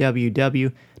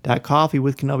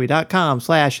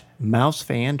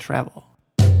www.coffeewithkenobi.com/mousefantravel.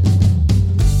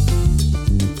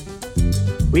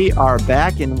 We are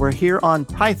back, and we're here on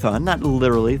Python. Not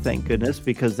literally, thank goodness,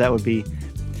 because that would be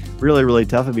really, really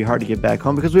tough. It'd be hard to get back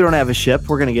home because we don't have a ship.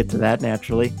 We're going to get to that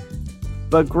naturally.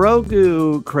 But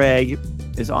Grogu, Craig,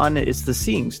 is on, it's the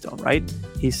Seeing Stone, right?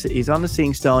 He's on the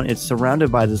Seeing Stone. It's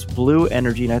surrounded by this blue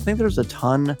energy, and I think there's a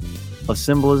ton of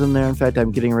symbolism there. In fact,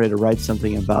 I'm getting ready to write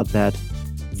something about that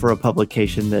for a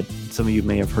publication that some of you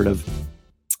may have heard of.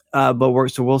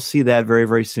 So we'll see that very,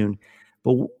 very soon.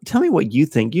 But tell me what you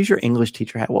think. Use your English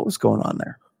teacher hat. What was going on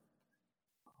there?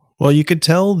 Well, you could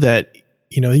tell that,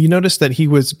 you noticed that he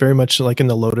was very much like in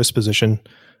the lotus position,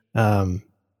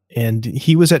 and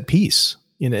he was at peace.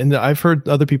 And I've heard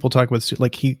other people talk about,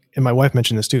 and my wife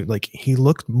mentioned this too, like he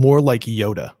looked more like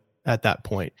Yoda at that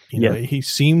point. He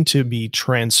seemed to be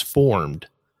transformed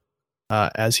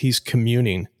as he's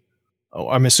communing. Oh,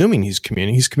 I'm assuming he's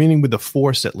communing. He's communing with the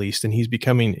Force at least, and he's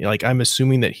becoming I'm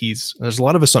assuming that there's a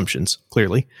lot of assumptions,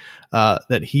 clearly,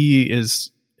 that he is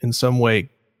in some way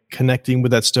connecting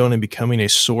with that stone and becoming a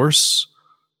source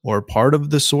or part of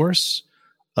the source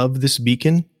of this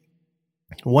beacon.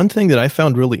 One thing that I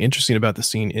found really interesting about the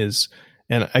scene is,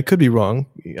 and I could be wrong,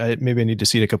 maybe I need to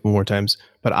see it a couple more times,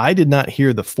 but I did not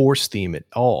hear the Force theme at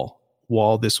all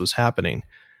while this was happening,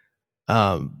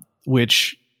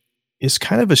 which is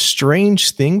kind of a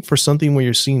strange thing for something where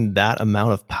you're seeing that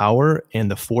amount of power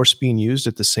and the Force being used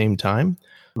at the same time.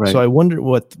 Right. So I wonder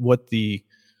what's the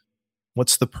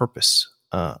purpose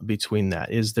between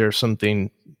that? Is there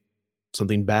something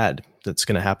bad that's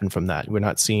going to happen from that? We're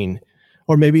not seeing,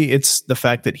 or maybe it's the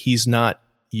fact that he's not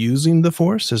using the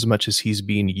Force as much as he's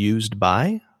being used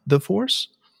by the Force.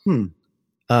 I'm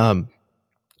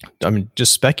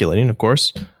just speculating, of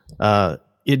course.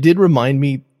 It did remind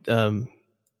me,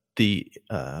 the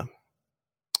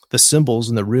symbols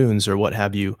and the runes or what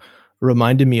have you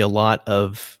reminded me a lot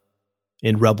of,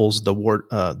 in Rebels, the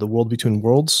world between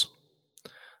worlds,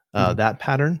 that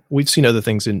pattern. We've seen other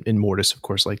things in Mortis, of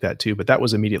course, like that too, but that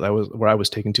was immediately where I was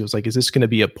taken to. It was like, is this going to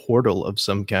be a portal of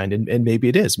some kind? And maybe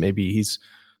it is. Maybe he's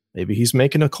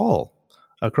making a call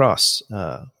across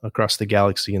the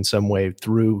galaxy in some way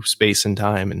through space and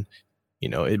time. And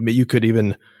you could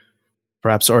even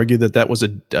perhaps argue that was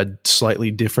a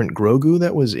slightly different Grogu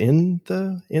that was in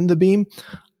the beam.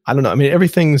 I don't know. I mean,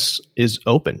 everything's is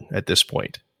open at this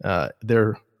point.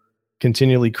 They're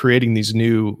continually creating these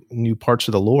new parts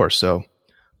of the lore. So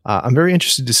I'm very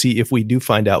interested to see if we do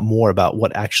find out more about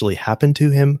what actually happened to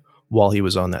him while he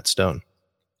was on that stone.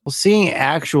 Well, seeing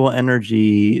actual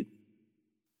energy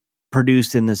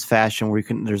produced in this fashion where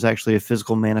there's actually a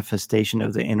physical manifestation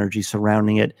of the energy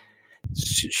surrounding it,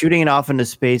 shooting it off into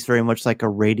space very much like a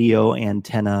radio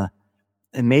antenna.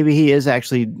 And maybe he is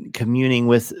actually communing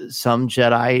with some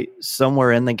Jedi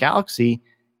somewhere in the galaxy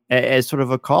as sort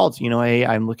of a call to, hey,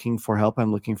 I'm looking for help.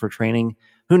 I'm looking for training.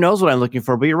 Who knows what I'm looking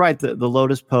for? But you're right. The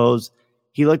Lotus pose,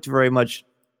 he looked very much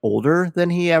older than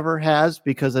he ever has,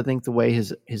 because I think the way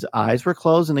his eyes were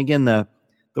closed. And again, the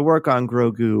work on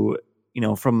Grogu,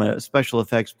 from a special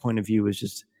effects point of view, is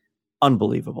just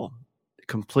unbelievable,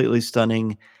 completely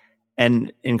stunning,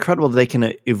 and incredible that they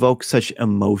can evoke such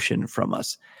emotion from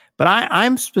us. But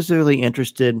I'm specifically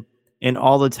interested in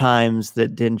all the times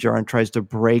that Din Djarin tries to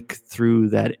break through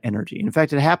that energy. In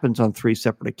fact, it happens on 3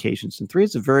 separate occasions, and 3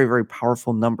 is a very, very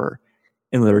powerful number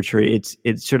in literature. It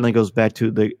certainly goes back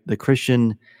to the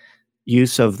Christian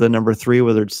use of the number 3,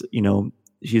 whether it's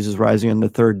Jesus rising on the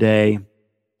 3rd day,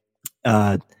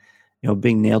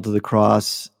 being nailed to the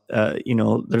cross.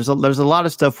 There's a lot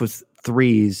of stuff with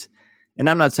 3s, and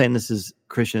I'm not saying this is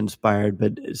Christian inspired,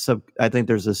 but I think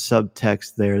there's a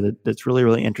subtext there that's really,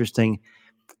 really interesting.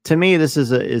 To me, this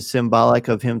is symbolic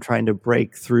of him trying to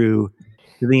break through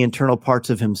to the internal parts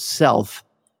of himself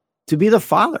to be the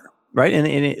father, right? And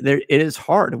it is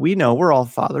hard. We know, we're all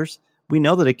fathers. We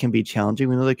know that it can be challenging.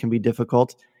 We know that it can be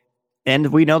difficult.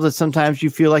 And we know that sometimes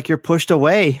you feel like you're pushed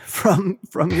away from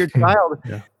your child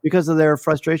because of their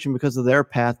frustration, because of their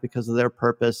path, because of their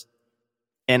purpose.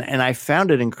 And I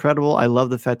found it incredible. I love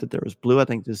the fact that there was blue. I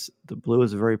think the blue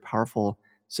is a very powerful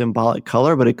symbolic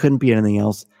color, but it couldn't be anything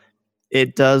else.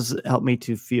 It does help me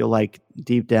to feel like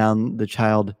deep down the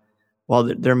child, while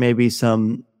there may be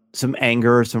some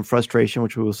anger or some frustration,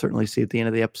 which we will certainly see at the end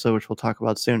of the episode, which we'll talk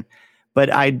about soon.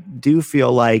 But I do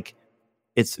feel like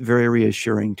it's very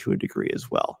reassuring to a degree as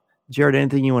well. Jared,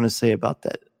 anything you want to say about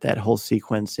that whole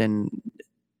sequence and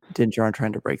Din Djarin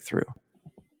trying to break through?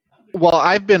 Well,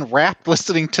 I've been rapt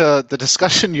listening to the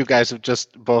discussion you guys have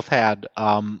just both had.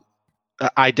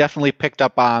 I definitely picked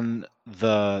up on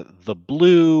the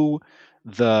blue,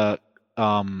 that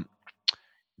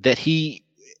he.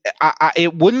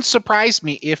 It wouldn't surprise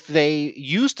me if they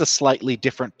used a slightly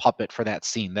different puppet for that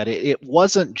scene. That it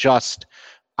wasn't just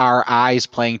our eyes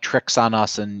playing tricks on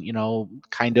us, and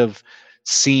kind of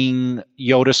seeing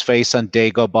Yoda's face on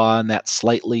Dagobah and that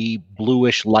slightly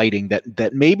bluish lighting.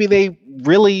 That maybe they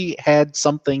really had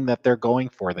something that they're going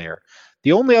for there.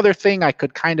 The only other thing I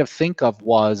could kind of think of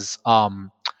was,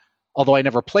 although I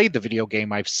never played the video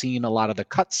game, I've seen a lot of the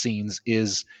cutscenes,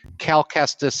 is Cal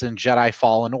Kestis and Jedi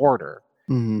Fallen Order.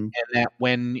 Mm-hmm. And that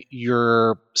when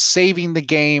you're saving the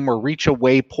game or reach a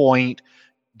waypoint,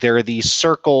 there are these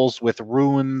circles with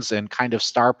runes and kind of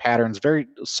star patterns, very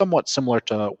somewhat similar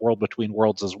to World Between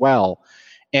Worlds as well.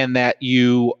 And that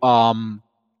you, when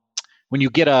you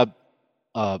get a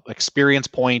experience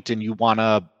point and you want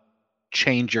to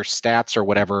change your stats or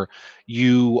whatever,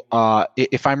 you,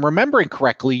 if I'm remembering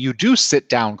correctly, you do sit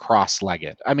down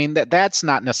cross-legged. I mean, that's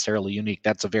not necessarily unique.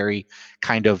 That's a very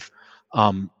kind of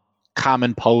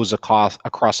common pose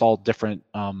across all different,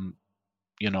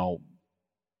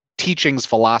 teachings,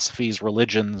 philosophies,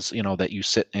 religions, that you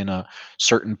sit in a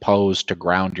certain pose to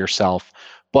ground yourself.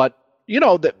 But,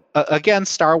 again,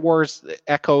 Star Wars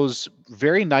echoes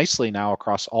very nicely now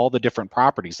across all the different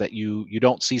properties, that you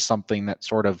don't see something that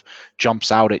sort of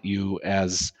jumps out at you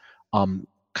as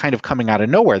kind of coming out of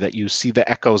nowhere, that you see the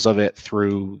echoes of it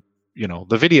through,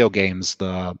 the video games,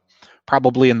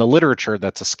 probably in the literature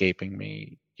that's escaping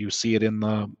me. You see it in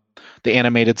the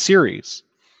animated series.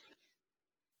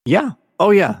 Yeah.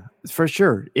 Oh yeah, for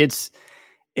sure. It's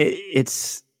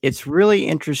really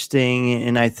interesting,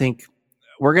 and I think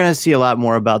we're going to see a lot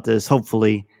more about this,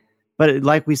 hopefully. But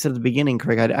like we said at the beginning,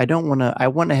 Craig, I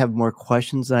want to have more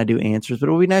questions than I do answers, but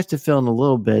it would be nice to fill in a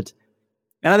little bit,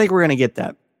 and I think we're going to get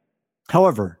that.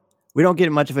 However, we don't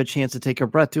get much of a chance to take a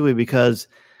breath, do we? Because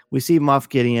we see Moff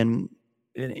Gideon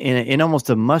in almost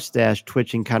a mustache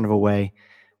twitching kind of a way,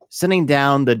 sending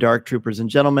down the Dark Troopers. And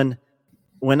gentlemen,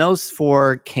 when those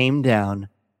 4 came down,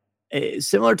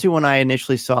 similar to when I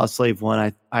initially saw Slave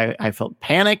One, I felt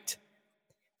panicked,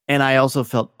 and I also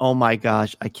felt, oh my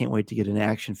gosh, I can't wait to get an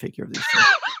action figure of these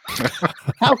things.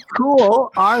 How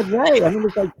cool are they? I mean,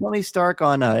 it's like Tony Stark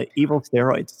on evil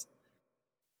steroids.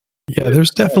 Yeah,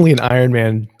 there's definitely an Iron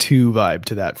Man 2 vibe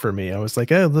to that for me. I was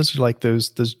like, oh, those are like those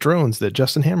drones that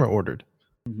Justin Hammer ordered.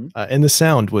 Mm-hmm. And the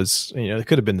sound was, it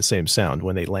could have been the same sound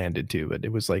when they landed too, but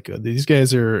it was like, these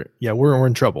guys are, we're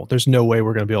in trouble. There's no way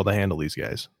we're going to be able to handle these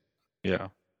guys. Yeah.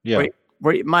 Yeah.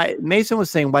 Mason was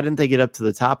saying, why didn't they get up to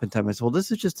the top in time? I said, well,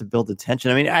 this is just to build the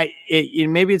tension. I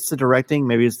mean, maybe it's the directing,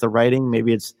 maybe it's the writing,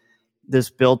 maybe it's this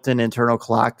built-in internal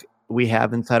clock we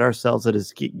have inside ourselves that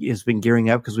has been gearing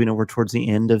up because we know we're towards the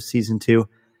end of season 2.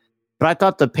 But I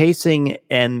thought the pacing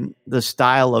and the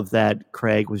style of that,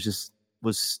 Craig, was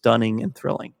stunning and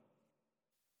thrilling.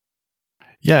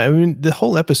 Yeah, I mean, the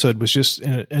whole episode was just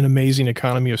an amazing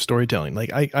economy of storytelling.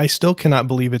 Like, I still cannot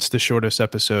believe it's the shortest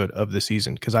episode of the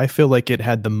season because I feel like it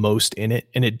had the most in it,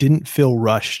 and it didn't feel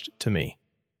rushed to me.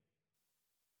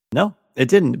 No, it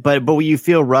didn't. But you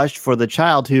feel rushed for the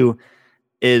child who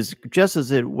is, just as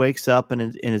it wakes up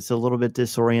and it's a little bit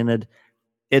disoriented,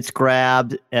 it's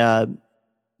grabbed. The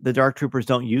Dark Troopers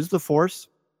don't use the Force,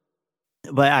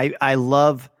 but I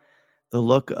love the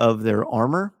look of their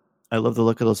armor. I love the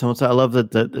look of those helmets. I love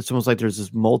that it's almost like there's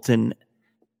this molten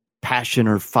passion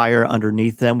or fire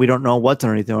underneath them. We don't know what's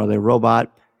underneath them. Are they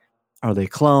robot? Are they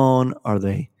clone? Are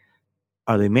they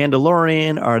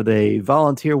Mandalorian? Are they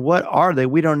volunteer? What are they?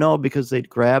 We don't know because they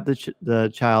grab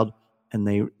the child and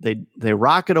they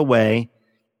rocket away.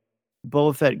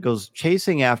 Boba Fett goes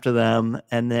chasing after them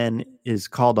and then is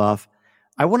called off.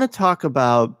 I want to talk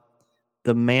about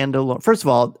the Mandalorian. First of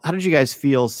all, how did you guys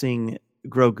feel seeing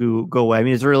Grogu go away? I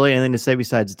mean, is there really anything to say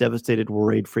besides devastated,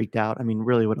 worried, freaked out? I mean,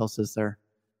 really, what else is there?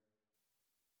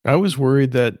 I was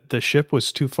worried that the ship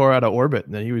was too far out of orbit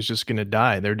and that he was just going to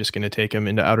die. They're just going to take him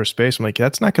into outer space. I'm like,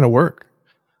 that's not going to work.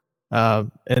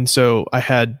 And so I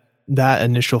had that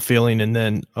initial feeling, and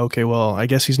then, okay, well, I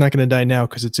guess he's not going to die now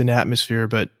because it's in atmosphere.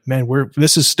 But man,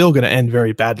 this is still going to end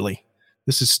very badly.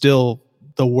 This is still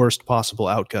the worst possible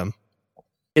outcome.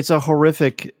 It's a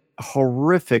horrific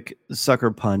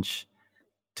sucker punch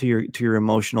to your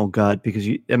emotional gut because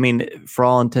for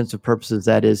all intents and purposes,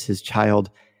 that is his child,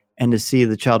 and to see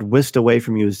the child whisked away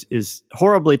from you is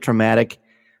horribly traumatic.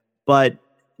 But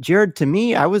Jared, to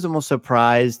me, I was almost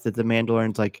surprised that the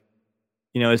Mandalorian's like,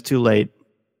 it's too late.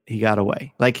 He got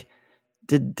away. Like,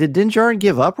 did Din Djarin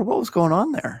give up, or what was going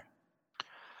on there?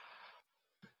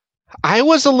 I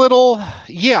was a little,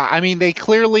 I mean, they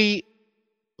clearly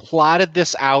plotted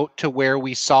this out to where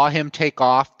we saw him take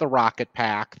off the rocket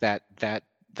pack. That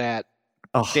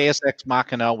Deus Ex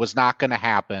Machina was not going to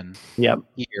happen.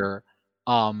 Here,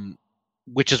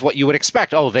 which is what you would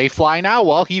expect. Oh, they fly now.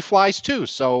 Well, he flies too,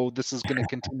 so this is going to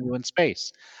continue in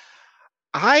space.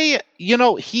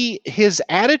 His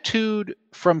attitude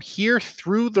from here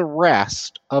through the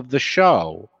rest of the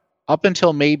show, up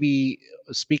until maybe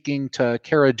speaking to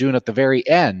Cara Dune at the very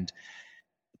end,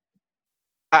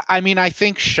 I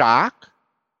think shock,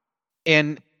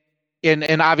 and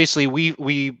obviously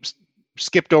we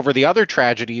skipped over the other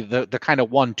tragedy, the kind of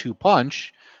 1-2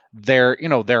 punch.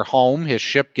 Their home, his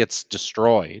ship gets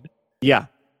destroyed. Yeah.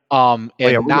 And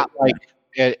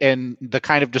the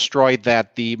kind of destroyed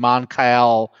that the Mon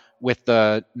Cal with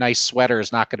the nice sweater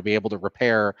is not going to be able to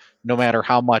repair, no matter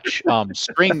how much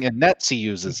string and nets he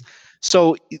uses.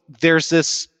 So there's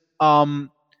this, and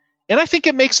I think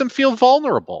it makes him feel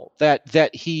vulnerable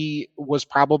that he was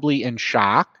probably in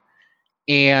shock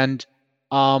and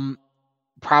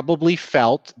probably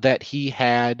felt that he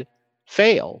had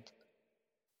failed.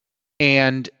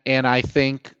 And I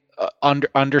think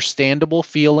understandable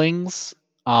feelings,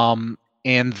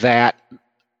 and that,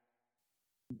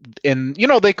 and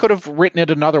they could have written it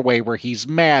another way where he's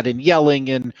mad and yelling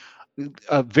and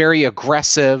very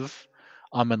aggressive,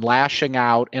 and lashing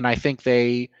out. And I think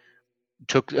they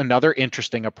took another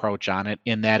interesting approach on it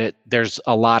in that there's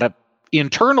a lot of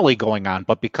internally going on,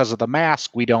 but because of the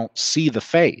mask, we don't see the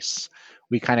face.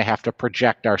 We kind of have to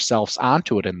project ourselves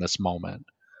onto it in this moment.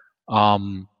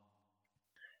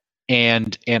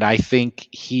 And I think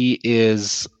he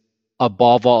is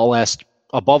above all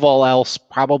else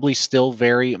probably still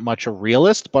very much a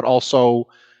realist, but also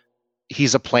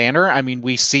he's a planner. I mean,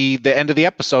 we see the end of the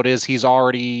episode is he's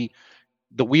already,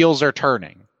 the wheels are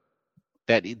turning.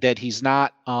 That he's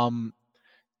not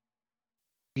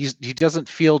he doesn't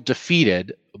feel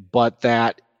defeated, but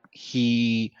that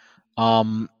he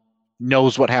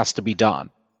knows what has to be done.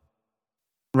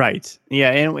 Right.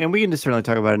 Yeah, and we can just certainly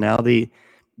talk about it now. The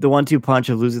 1-2 punch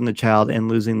of losing the child and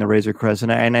losing the Razor Crest,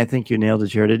 and I think you nailed it,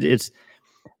 Jared.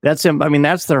 That's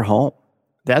their home.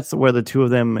 That's where the two of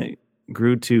them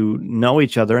grew to know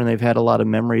each other, and they've had a lot of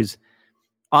memories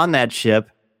on that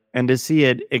ship. And to see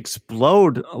it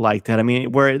explode like that, I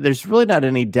mean, where there's really not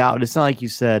any doubt. It's not like you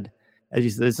said, as you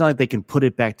said, it's not like they can put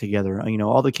it back together. You know,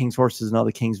 all the king's horses and all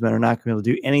the king's men are not going to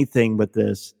be able to do anything but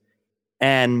this.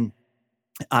 And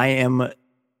I am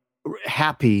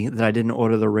happy that I didn't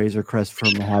order the Razor Crest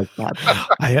from the HasLab.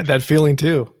 I had that feeling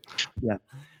too. Yeah.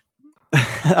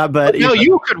 But no,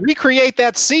 you could recreate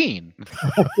that scene.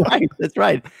 Right, that's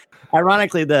right.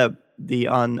 Ironically,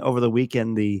 over the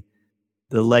weekend, the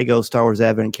Lego Star Wars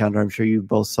Advent Calendar, I'm sure you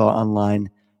both saw online,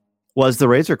 was the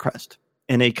Razor Crest.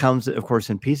 And it comes, of course,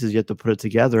 in pieces. You have to put it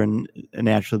together. And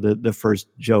naturally, the first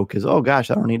joke is, oh, gosh,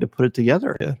 I don't need to put it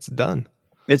together. Yeah, it's done.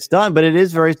 It's done. But it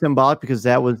is very symbolic because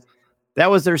that was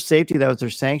their safety. That was their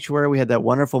sanctuary. We had that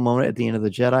wonderful moment at the end of the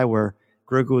Jedi where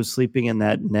Grogu was sleeping in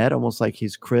that net, almost like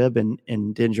his crib, and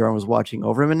Din Djarin was watching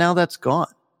over him. And now that's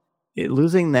gone.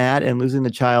 Losing that and losing the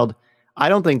child, I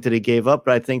don't think that he gave up,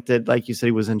 but I think that, like you said,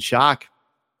 he was in shock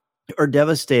or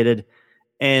devastated.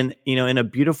 And, you know, in a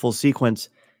beautiful sequence,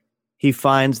 he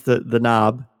finds the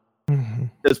knob. Mm-hmm.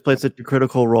 This plays such a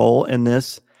critical role in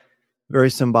this, very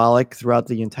symbolic throughout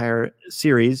the entire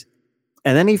series.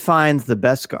 And then he finds the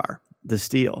Beskar, the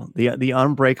steel, the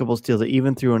unbreakable steel that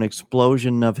even through an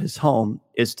explosion of his home,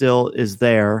 it still is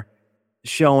there,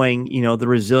 showing, you know, the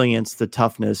resilience, the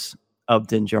toughness of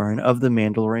Din Djarin, of the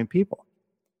Mandalorian people.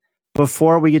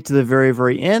 Before we get to the very,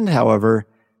 very end, however,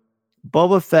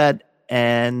 Boba Fett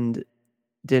and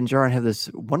Din Djarin have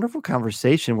this wonderful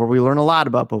conversation where we learn a lot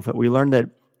about Boba Fett. We learn that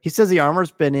he says the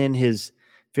armor's been in his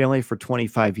family for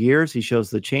 25 years. He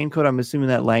shows the chain code. I'm assuming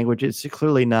that language, it's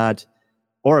clearly not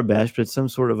Orabesh, but it's some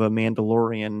sort of a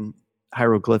Mandalorian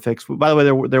hieroglyphics. By the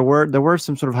way, there were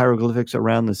some sort of hieroglyphics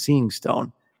around the Seeing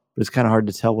Stone, but it's kind of hard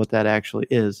to tell what that actually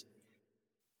is.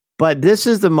 But this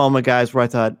is the moment, guys, where I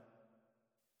thought,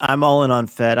 I'm all in on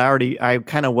Fett. I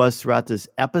kind of was throughout this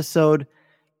episode,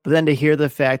 but then to hear the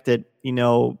fact that, you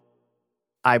know,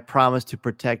 I promised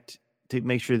to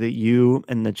make sure that you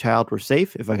and the child were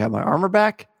safe if I got my armor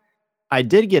back. I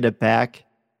did get it back,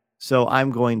 so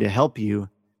I'm going to help you.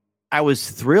 I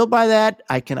was thrilled by that.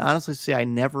 I can honestly say I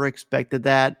never expected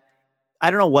that.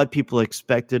 I don't know what people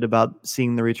expected about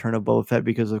seeing the return of Boba Fett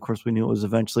because, of course, we knew it was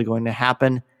eventually going to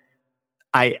happen.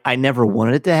 I never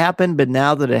wanted it to happen, but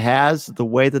now that it has, the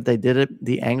way that they did it,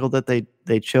 the angle that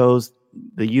they chose,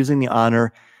 the using the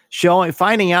honor,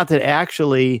 finding out that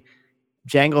actually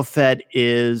Jango Fett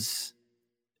is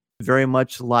very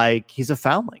much like he's a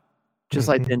foundling, just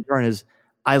like Din Djarin is.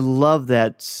 I love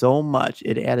that so much.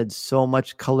 It added so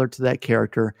much color to that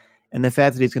character, and the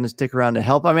fact that he's going to stick around to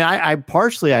help. I mean, I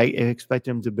expect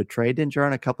him to betray Din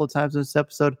Djarin a couple of times in this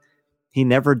episode. He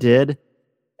never did.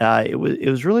 It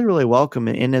was really, really welcome.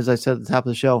 And as I said at the top of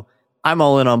the show, I'm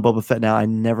all in on Boba Fett now. I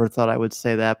never thought I would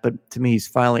say that, but to me, he's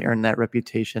finally earned that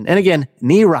reputation. And again,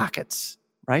 knee rockets,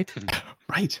 right?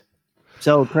 Right.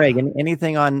 So, Craig,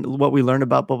 anything on what we learned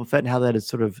about Boba Fett and how that has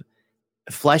sort of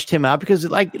fleshed him out? Because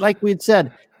like we'd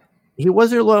said, he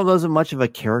wasn't much of a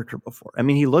character before. I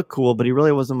mean, he looked cool, but he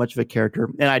really wasn't much of a character.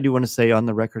 And I do want to say on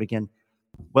the record again,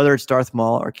 whether it's Darth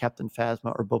Maul or Captain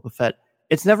Phasma or Boba Fett,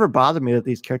 it's never bothered me that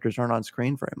these characters aren't on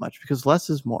screen very much because less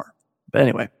is more. But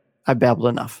anyway, I babbled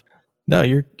enough. No,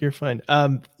 you're fine.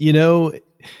 You know,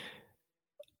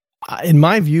 in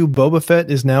my view, Boba Fett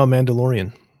is now a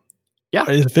Mandalorian. Yeah,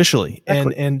 officially.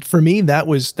 Exactly. And for me, that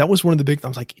was one of the big. I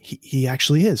was like, he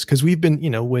actually is, because we've been, you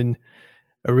know, when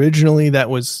originally that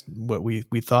was what we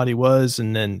thought he was,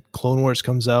 and then Clone Wars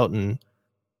comes out and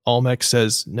Olmec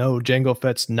says no, Jango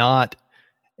Fett's not.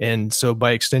 And so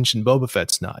by extension, Boba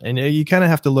Fett's not. And you kind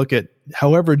of have to look at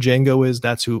however Jango is,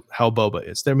 that's how Boba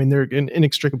is. I mean, they're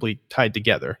inextricably tied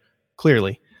together,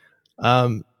 clearly.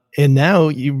 And now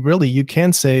you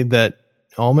can say that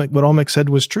what Olmec said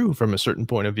was true from a certain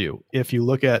point of view. If you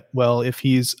look at, well, if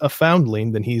he's a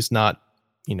foundling, then he's not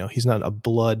a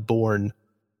blood-born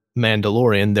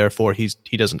Mandalorian, therefore he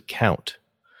doesn't count.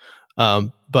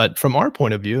 But from our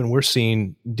point of view, and we're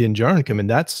seeing Din Djarin come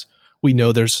in, we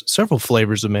know there's several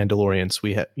flavors of Mandalorians.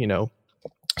 We have,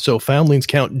 so foundlings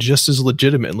count just as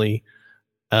legitimately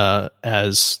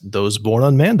as those born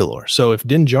on Mandalore. So if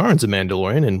Din Djarin's a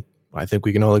Mandalorian, and I think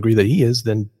we can all agree that he is,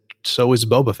 then so is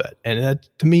Boba Fett. And that,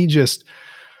 to me,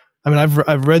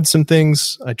 I've read some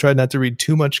things. I tried not to read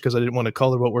too much because I didn't want to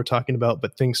color what we're talking about,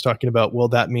 but things talking about, well,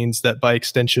 that means that by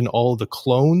extension, all the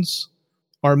clones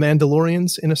are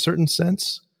Mandalorians in a certain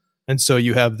sense. And so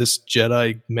you have this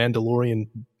Jedi Mandalorian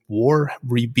war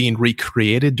being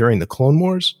recreated during the Clone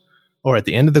Wars or at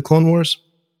the end of the Clone Wars.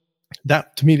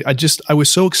 That, to me, I was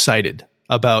so excited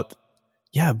about,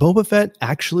 Boba Fett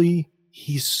actually,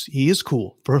 he is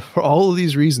cool for all of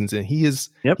these reasons. And he's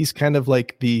kind of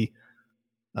like the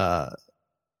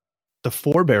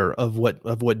forebearer of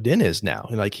what Din is now.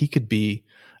 And like he could be,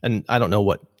 and I don't know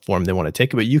what form they want to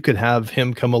take it. But you could have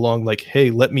him come along like,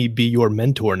 hey, let me be your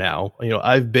mentor now.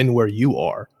 I've been where you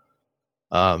are.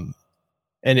 And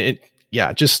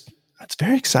it's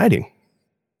very exciting.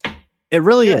 It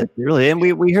really is. It really is. And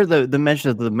we hear the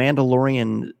mention of the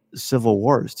Mandalorian Civil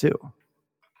Wars too,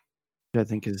 which I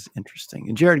think is interesting.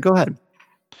 And Jared, go ahead.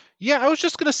 Yeah, I was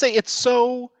just going to say it's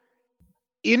so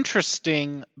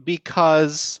interesting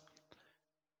because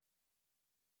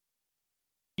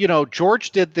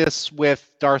George did this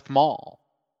with Darth Maul.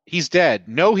 He's dead.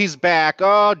 No, he's back.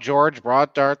 Oh, George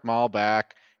brought Darth Maul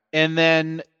back. And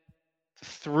then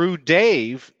through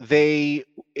Dave, they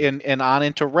and on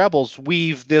into Rebels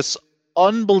weave this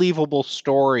unbelievable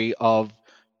story of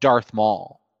Darth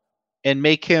Maul and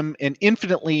make him an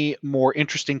infinitely more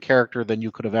interesting character than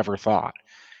you could have ever thought.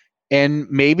 And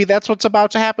maybe that's what's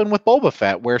about to happen with Boba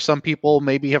Fett, where some people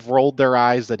maybe have rolled their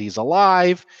eyes that he's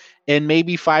alive, and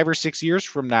maybe 5 or 6 years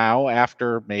from now,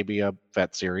 after maybe a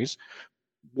Fett series,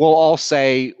 we'll all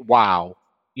say, wow,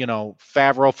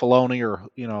 Favreau, Filoni, or,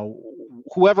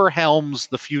 whoever helms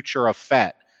the future of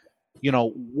Fett,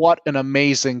 what an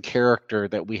amazing character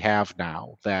that we have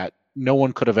now that no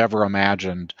one could have ever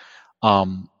imagined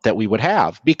that we would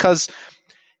have. Because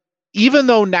even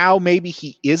though now maybe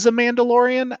he is a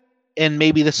Mandalorian, and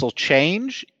maybe this will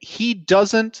change, he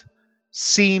doesn't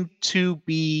seem to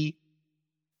be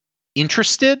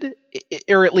interested,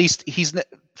 or at least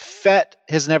Fett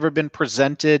has never been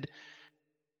presented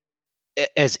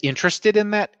as interested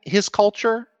in that, his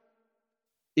culture.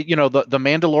 The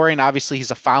Mandalorian, obviously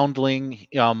he's a foundling.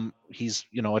 He's,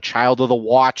 a child of the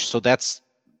Watch. So that's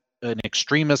an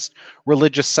extremist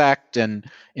religious sect. And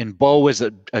Bo is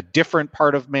a different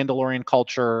part of Mandalorian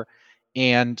culture.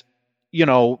 And,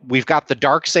 we've got the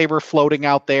Darksaber floating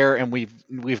out there, and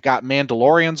we've got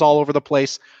Mandalorians all over the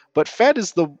place. But Fett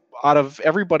is out of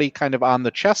everybody kind of on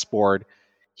the chessboard,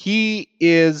 he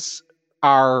is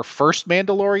our first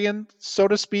Mandalorian, so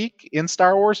to speak, in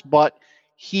Star Wars, but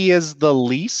he is the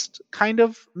least kind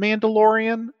of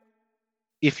Mandalorian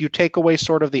if you take away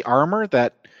sort of the armor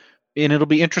and it'll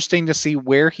be interesting to see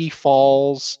where he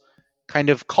falls kind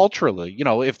of culturally.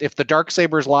 If the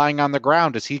Darksaber is lying on the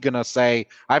ground, is he going to say,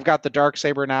 I've got the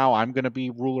Darksaber now, I'm going to be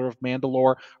ruler of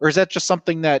Mandalore? Or is that just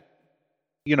something that,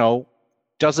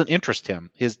 doesn't interest him?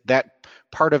 That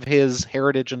part of his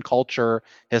heritage and culture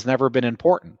has never been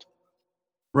important.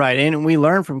 Right. And we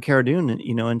learn from Cara Dune,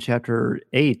 in chapter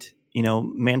 8,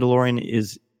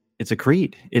 Mandalorian it's a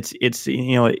creed.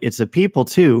 It's a people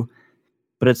too,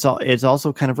 but it's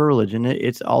also kind of a religion.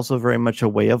 It's also very much a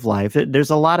way of life. There's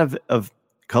a lot of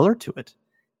color to it.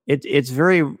 It's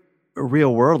very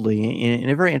real worldly in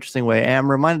a very interesting way. And I'm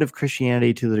reminded of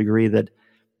Christianity to the degree that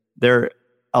there are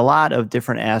a lot of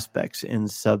different aspects in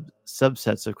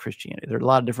subsets of Christianity. There are a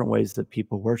lot of different ways that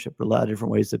people worship, a lot of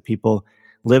different ways that people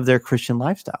live their Christian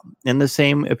lifestyle. And the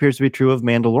same appears to be true of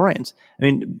Mandalorians. I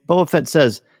mean, Boba Fett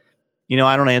says, I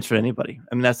don't answer to anybody.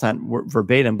 I mean, that's not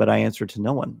verbatim, but I answer to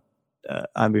no one.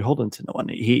 I'm beholden to no one.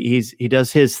 He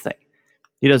does his thing.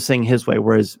 He does things his way,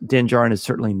 whereas Din Djarin is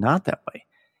certainly not that way.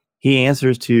 He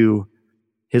answers to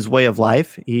his way of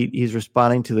life. He's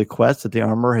responding to the quest that the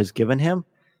armor has given him,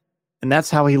 and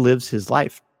that's how he lives his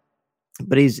life.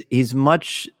 But he's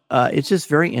much. It's just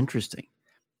very interesting.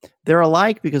 They're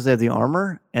alike because they have the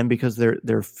armor and because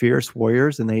they're fierce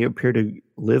warriors and they appear to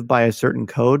live by a certain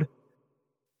code.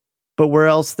 But where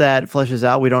else that fleshes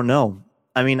out, we don't know.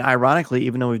 I mean, ironically,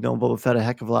 even though we've known Boba Fett a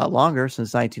heck of a lot longer,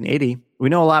 since 1980, we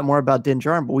know a lot more about Din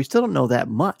Djarin, but we still don't know that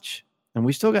much. And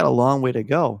we still got a long way to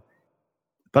go.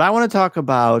 But I want to talk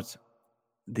about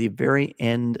the very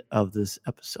end of this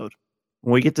episode,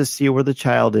 when we get to see where the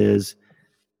child is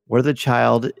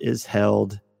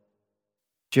held.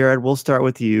 Jared, we'll start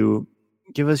with you.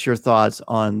 Give us your thoughts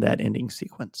on that ending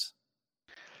sequence.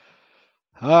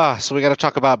 So we got to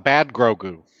talk about bad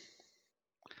Grogu.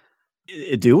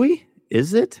 Do we?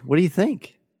 Is it? What do you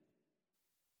think?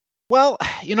 Well,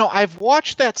 I've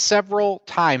watched that several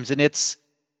times, and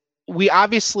we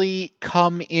obviously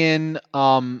come in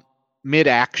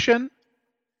mid-action,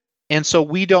 and so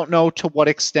we don't know to what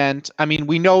extent. I mean,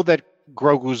 we know that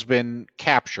Grogu's been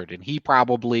captured, and he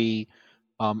probably,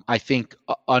 I think,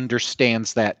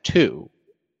 understands that too.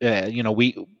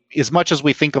 We, as much as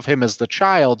we think of him as the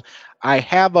child, I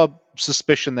have a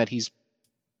suspicion that he's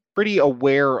pretty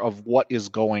aware of what is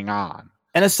going on.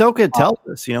 And Ahsoka tells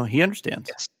us, he understands.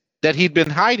 Yes, that he'd been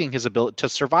hiding his ability to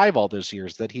survive all those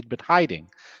years, that he'd been hiding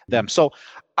them. So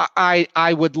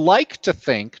I would like to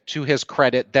think, to his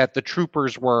credit, that the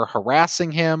troopers were harassing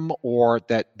him, or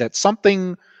that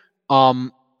something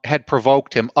had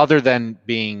provoked him other than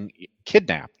being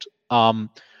kidnapped.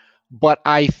 But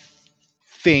I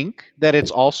think that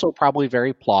it's also probably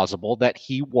very plausible that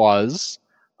he was,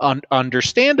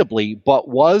 understandably, but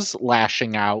was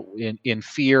lashing out in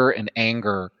fear and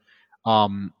anger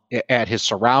at his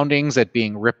surroundings, at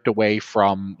being ripped away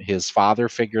from his father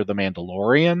figure, the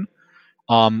Mandalorian.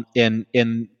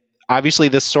 And obviously,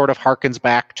 this sort of harkens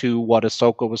back to what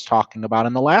Ahsoka was talking about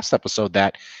in the last episode,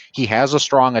 that he has a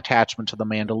strong attachment to the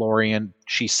Mandalorian.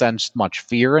 She sensed much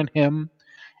fear in him,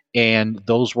 and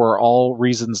those were all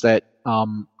reasons that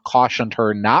cautioned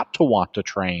her not to want to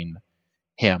train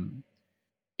him.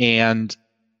 And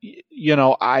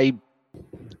I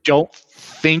don't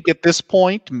think at this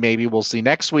point, maybe we'll see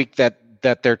next week, that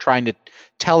they're trying to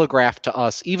telegraph to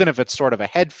us, even if it's sort of a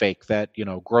head fake, that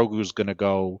Grogu's going to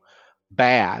go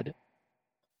bad.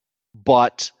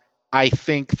 But I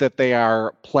think that they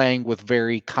are playing with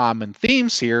very common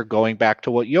themes here, going back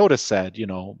to what Yoda said,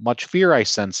 much fear I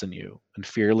sense in you, and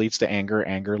fear leads to anger,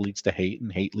 anger leads to hate,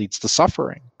 and hate leads to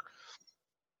suffering.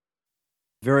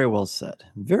 Very well said.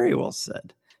 Very well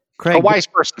said. Craig, a wise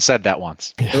person said that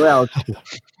once. Well,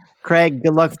 Craig,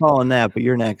 good luck following that, but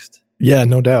you're next. Yeah,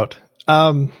 no doubt.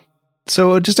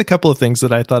 So just a couple of things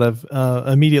that I thought of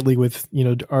immediately with,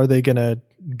 are they going to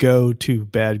go to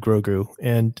bad Grogu?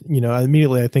 And,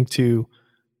 immediately I think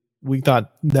we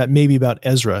thought that maybe about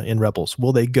Ezra in Rebels.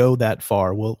 Will they go that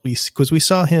far? Because we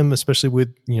saw him, especially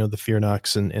with, the Fear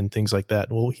Nox and things like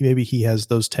that. Well, maybe he has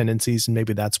those tendencies, and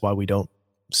maybe that's why we don't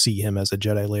see him as a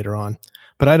Jedi later on.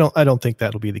 But I don't think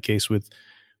that'll be the case with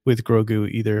Grogu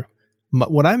either.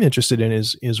 What I'm interested in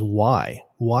is why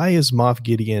is Moff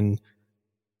Gideon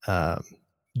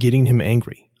getting him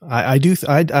angry? I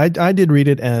did read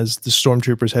it as the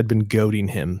stormtroopers had been goading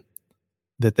him,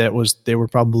 they were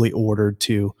probably ordered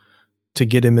to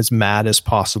get him as mad as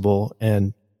possible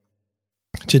and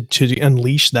to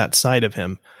unleash that side of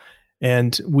him.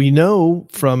 And we know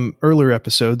from earlier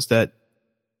episodes that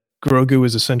Grogu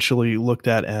is essentially looked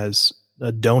at as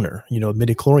a donor, a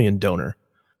midichlorian donor.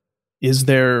 Is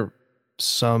there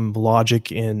some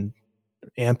logic in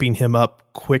amping him up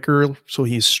quicker so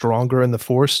he's stronger in the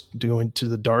Force, going to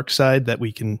the dark side, that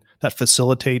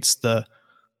facilitates the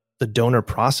donor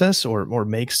process or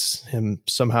makes him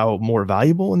somehow more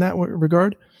valuable in that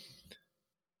regard?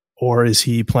 Or is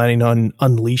he planning on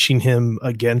unleashing him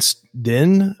against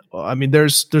Din? I mean,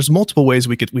 there's multiple ways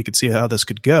we could see how this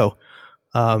could go.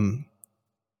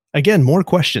 Again, more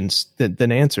questions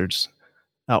than answers.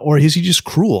 Or is he just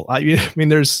cruel?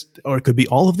 or it could be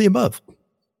all of the above.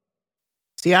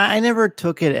 See, I never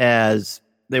took it as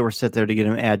they were set there to get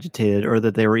him agitated, or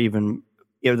that they were even,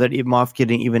 that Moff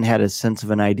Gideon even had a sense of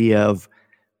an idea of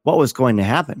what was going to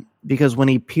happen. Because when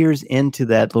he peers into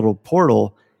that little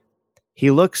portal, he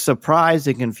looks surprised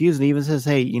and confused, and even says,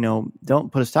 "Hey,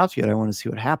 don't put a stop to it. I want to see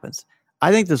what happens."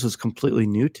 I think this was completely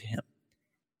new to him,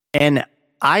 and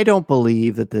I don't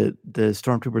believe that the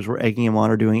stormtroopers were egging him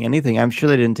on or doing anything. I'm sure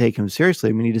they didn't take him seriously.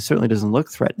 I mean, he just certainly doesn't look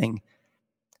threatening.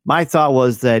 My thought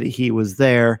was that he was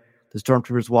there, the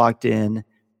stormtroopers walked in,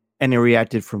 and he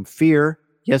reacted from fear.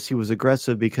 Yes, he was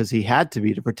aggressive because he had to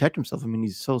be to protect himself. I mean,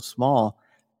 he's so small.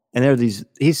 And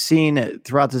he's seen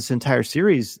throughout this entire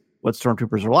series what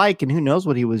stormtroopers are like, and who knows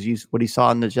what he saw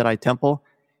in the Jedi Temple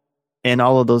and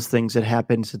all of those things that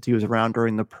happened since he was around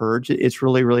during the Purge. It's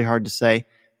really, really hard to say.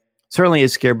 Certainly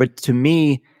is scared, but to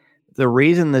me, the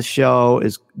reason this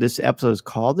episode is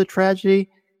called The Tragedy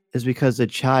is because the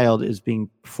child is being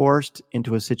forced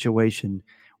into a situation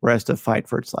where it has to fight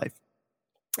for its life.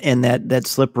 And that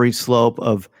slippery slope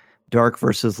of dark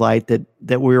versus light that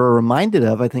we were reminded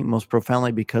of, I think most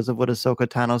profoundly because of what Ahsoka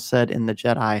Tano said in The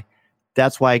Jedi.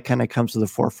 That's why it kind of comes to the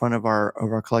forefront of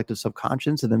our collective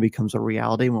subconscious, and then becomes a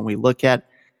reality when we look at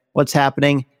what's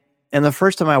happening. And the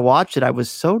first time I watched it, I was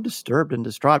so disturbed and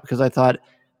distraught because I thought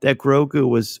that Grogu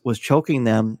was choking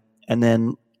them and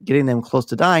then getting them close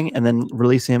to dying and then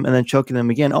releasing him and then choking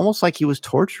them again, almost like he was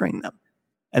torturing them.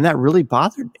 And that really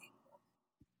bothered me.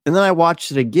 And then I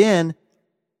watched it again,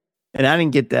 and I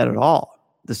didn't get that at all.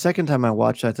 The second time I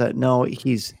watched it, I thought, no,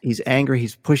 he's angry.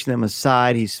 He's pushing them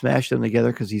aside. He's smashing them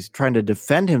together because he's trying to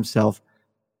defend himself.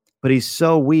 But he's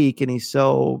so weak and he's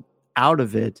so out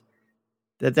of it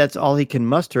that's all he can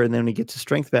muster. And then when he gets his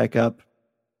strength back up,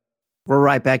 we're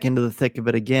right back into the thick of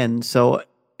it again. So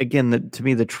again, to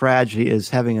me, the tragedy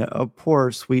is having a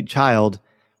poor, sweet child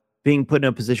being put in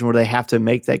a position where they have to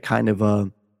make that kind of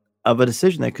a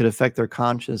decision that could affect their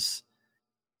conscience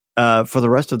for the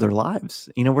rest of their lives.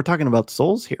 We're talking about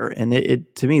souls here, and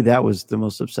it to me that was the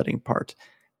most upsetting part.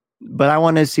 But I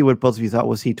want to see what both of you thought.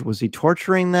 Was he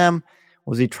torturing them?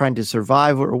 Was he trying to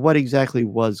survive, or what exactly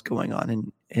was going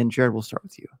on? And Jared, we'll start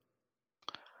with you.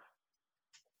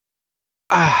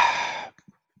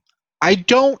 I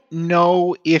don't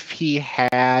know if he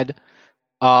had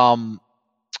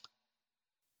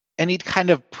any kind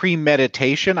of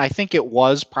premeditation. I think it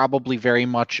was probably very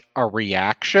much a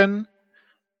reaction.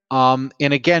 And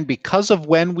again, because of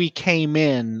when we came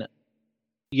in,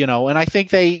 and I think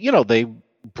they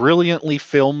brilliantly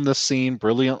filmed the scene,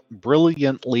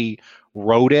 brilliantly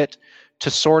wrote it to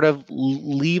sort of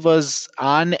leave us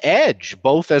on edge,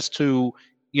 both as to,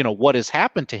 what has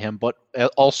happened to him, but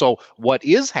also what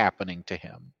is happening to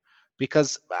him.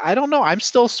 Because I don't know, I'm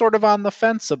still sort of on the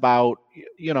fence about,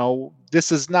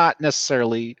 this is not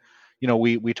necessarily,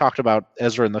 we talked about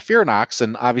Ezra and the Fear Nox,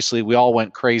 and obviously we all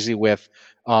went crazy with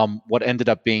what ended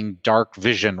up being Dark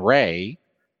Vision Rey.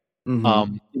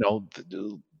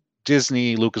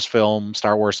 Disney, Lucasfilm,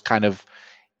 Star Wars kind of,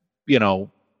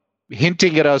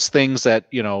 hinting at us things that,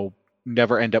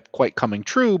 never end up quite coming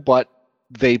true, but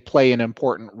they play an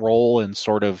important role in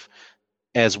sort of,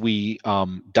 as we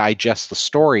digest the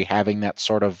story, having that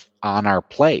sort of on our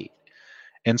plate.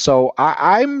 And so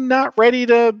I'm not ready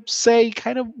to say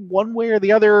kind of one way or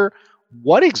the other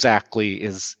what exactly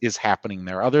is happening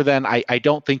there, other than I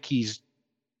don't think he's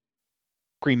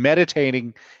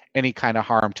premeditating any kind of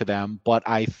harm to them, but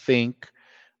I think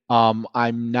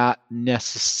I'm not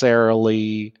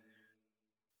necessarily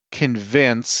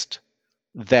convinced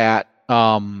that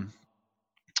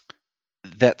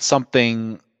that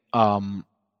something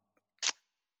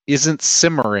isn't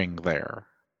simmering there.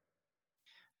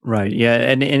 Right. Yeah.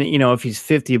 And if he's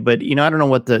 50, but I don't know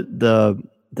what the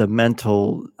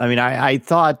mental. I mean, I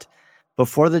thought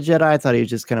before the Jedi, I thought he was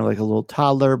just kind of like a little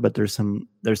toddler, but there's some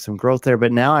growth there.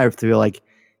 But now I feel like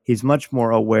he's much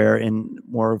more aware and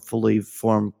more fully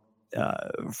formed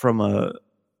from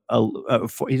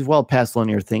he's well past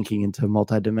linear thinking into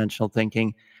multidimensional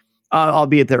thinking,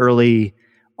 albeit the early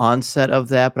onset of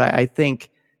that. But I think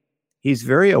he's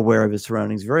very aware of his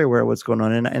surroundings, very aware of what's going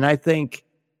on. And I think,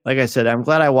 like I said, I'm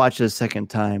glad I watched it a second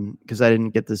time because I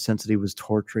didn't get the sense that he was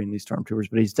torturing these stormtroopers,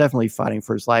 but he's definitely fighting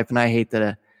for his life. And I hate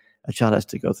that a child has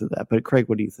to go through that. But Craig,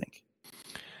 what do you think?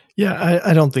 Yeah,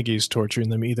 I don't think he's torturing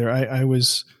them either. I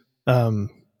was,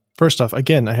 first off,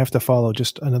 again, I have to follow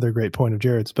just another great point of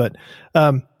Jared's, but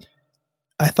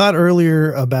I thought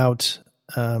earlier about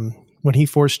when he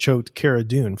force choked Cara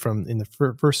Dune in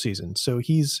the first season. So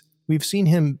we've seen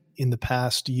him in the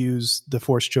past use the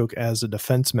force choke as a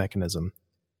defense mechanism.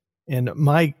 And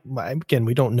again,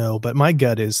 we don't know, but my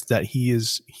gut is that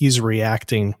he's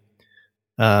reacting.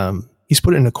 He's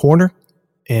put in a corner,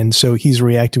 and so he's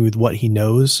reacting with what he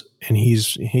knows, and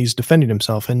he's defending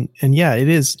himself. And yeah, it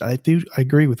is. I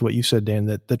agree with what you said, Dan,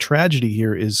 that the tragedy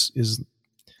here is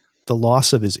the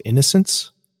loss of his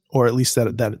innocence, or at least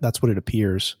that's what it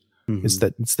appears. Mm-hmm. Is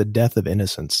that it's the death of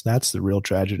innocence. That's the real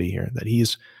tragedy here, that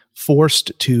he's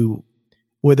forced to,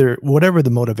 whatever the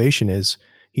motivation is,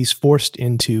 he's forced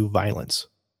into violence.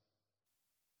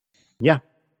 Yeah.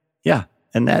 Yeah.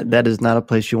 And that is not a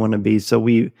place you want to be. So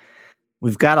we've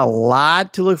got a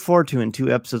lot to look forward to in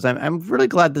 2 episodes. I'm really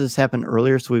glad that this happened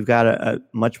earlier, so we've got a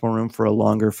much more room for a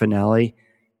longer finale.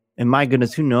 And my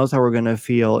goodness, who knows how we're going to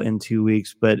feel in 2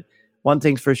 weeks. But one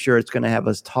thing's for sure, it's going to have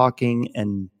us talking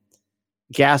and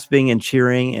gasping and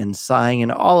cheering and sighing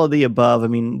and all of the above. I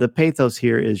mean, the pathos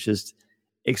here is just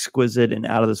exquisite and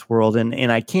out of this world.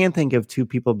 And I can't think of 2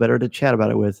 people better to chat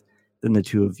about it with than the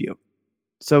 2 of you.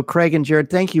 So Craig and Jared,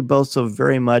 thank you both so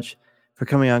very much for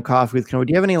coming on Coffee with Kenobi.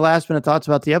 Do you have any last minute thoughts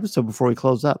about the episode before we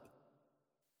close up?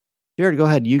 Jared, go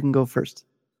ahead. You can go first.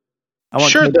 I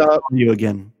want to hear you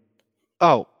again.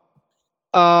 Oh,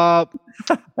 I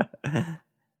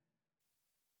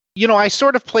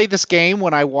sort of play this game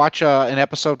when I watch an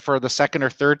episode for the second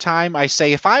or third time. I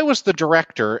say, if I was the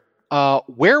director,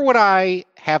 where would I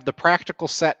have the practical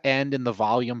set end and the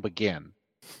volume begin?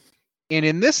 And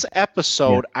in this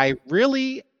episode, I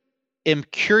really am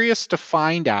curious to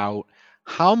find out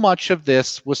how much of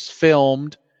this was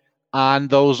filmed on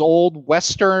those old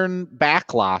Western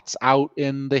backlots out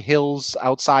in the hills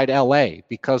outside LA,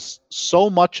 because so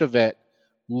much of it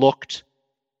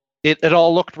it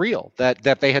all looked real,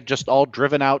 that they had just all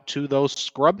driven out to those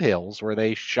scrub hills where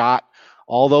they shot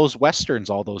all those Westerns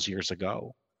all those years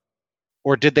ago.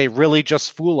 Or did they really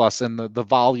just fool us and the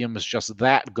volume is just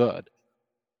that good?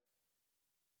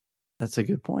 That's a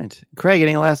good point. Craig,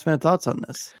 any last minute thoughts on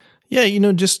this? Yeah,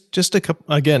 just a couple.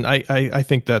 Again, I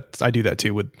think that I do that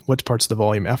too with what parts of the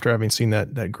volume after having seen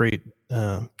that great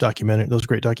documentary, those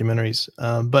great documentaries.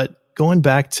 But going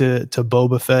back to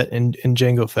Boba Fett and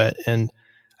Jango Fett, and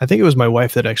I think it was my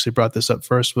wife that actually brought this up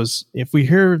first, was if we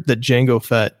hear that Jango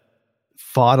Fett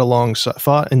fought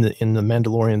in the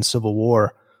Mandalorian Civil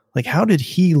War, like how did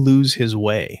he lose his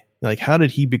way? Like how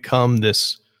did he become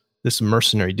this this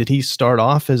mercenary? Did he start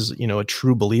off as, a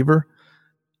true believer,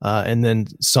 and then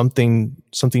something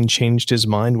changed his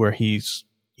mind where he's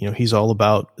all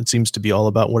about, it seems to be all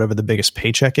about whatever the biggest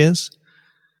paycheck is.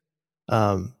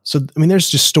 There's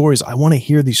just stories. I want to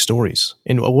hear these stories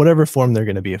in whatever form they're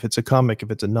going to be. If it's a comic,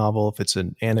 if it's a novel, if it's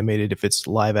an animated, if it's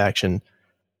live action,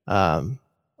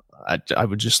 I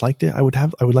would just like to. I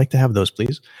would like to have those,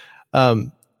 please.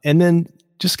 And then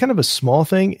just kind of a small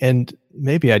thing, and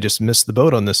maybe I just missed the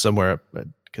boat on this somewhere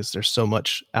because there's so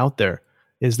much out there.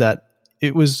 Is that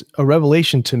it was a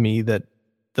revelation to me that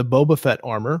the Boba Fett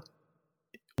armor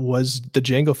was the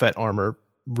Jango Fett armor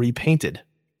repainted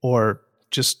or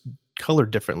just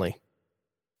colored differently.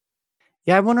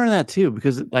 Yeah, I'm wondering that too,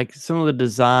 because like some of the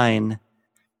design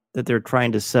that they're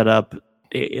trying to set up,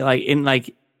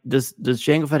 does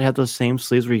Jango Fett have those same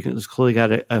sleeves where you can just clearly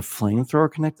got a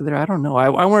flamethrower connected there? I don't know.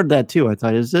 I wondered that too. I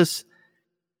thought,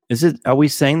 are we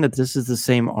saying that this is the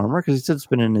same armor? Because he said it's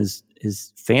been in his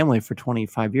family for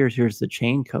 25 years. Here's the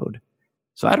chain code.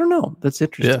 So I don't know. That's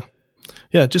interesting.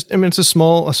 Yeah. It's a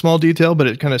small detail, but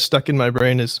it kind of stuck in my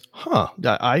brain as,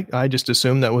 I just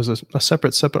assumed that was a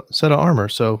separate set of armor.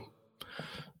 So,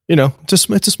 it's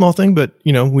a small thing, but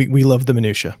we love the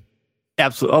minutia.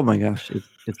 Absolutely. Oh my gosh.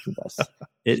 It's the best.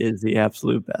 It is the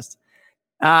absolute best.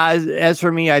 As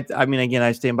for me, I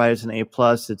stand by it as an A+.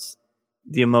 It's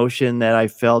the emotion that I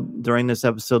felt during this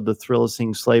episode, the thrill of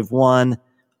seeing Slave One,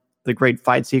 the great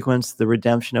fight sequence, the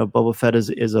redemption of Boba Fett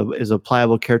is a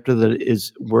pliable character that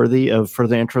is worthy of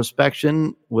further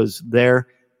introspection was there.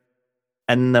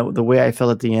 And the way I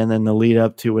felt at the end and the lead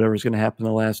up to whatever's going to happen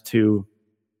in the last two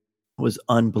was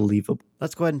unbelievable.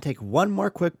 Let's go ahead and take one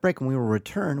more quick break, and we will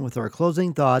return with our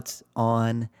closing thoughts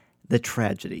on the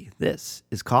tragedy. This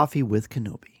is Coffee with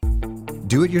Kenobi.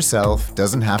 Do it yourself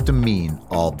doesn't have to mean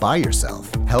all by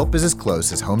yourself. Help is as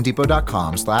close as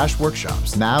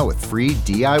homedepot.com/workshops, now with free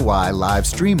DIY live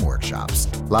stream workshops,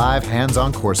 live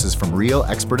hands-on courses from real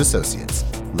expert associates.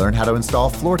 Learn how to install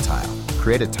floor tile,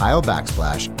 create a tile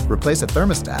backsplash, replace a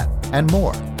thermostat, and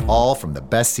more. All from the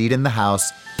best seat in the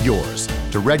house, yours.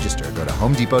 To register, go to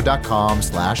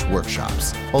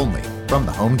homedepot.com/workshops. Only from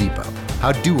the Home Depot.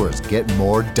 How doers get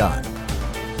more done.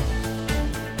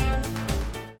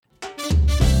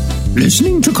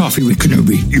 Listening to Coffee with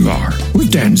Kenobi, you are.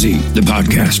 With Dan Z, the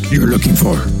podcast you're looking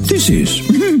for. This is...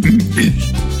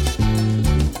 yes.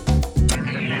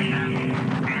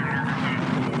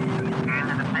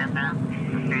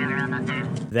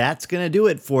 That's going to do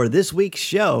it for this week's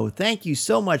show. Thank you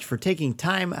so much for taking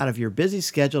time out of your busy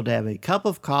schedule to have a cup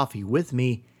of coffee with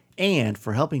me and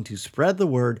for helping to spread the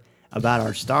word about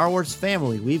our Star Wars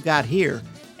family we've got here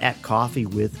at Coffee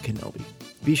with Kenobi.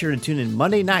 Be sure to tune in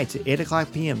Monday nights at 8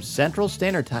 o'clock p.m. Central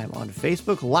Standard Time on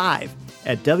Facebook Live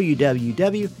at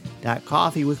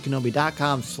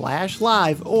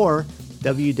www.coffeewithkenobi.com/live or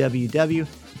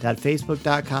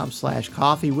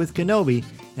www.facebook.com/coffeewithkenobi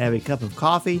and have a cup of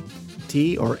coffee,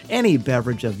 tea, or any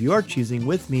beverage of your choosing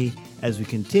with me as we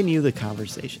continue the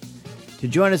conversation. To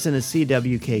join us in the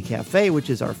CWK Cafe, which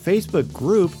is our Facebook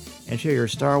group, and share your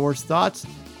Star Wars thoughts,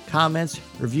 comments,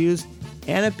 reviews,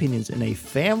 and opinions in a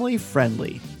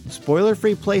family-friendly,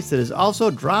 spoiler-free place that is also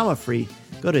drama-free,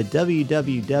 go to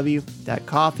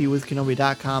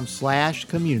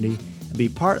www.coffeewithkenobi.com/community and be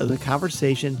part of the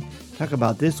conversation, talk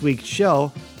about this week's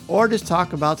show, or just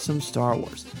talk about some Star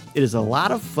Wars. It is a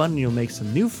lot of fun, and you'll make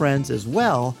some new friends as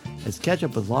well as catch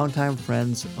up with longtime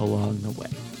friends along the way.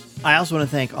 I also want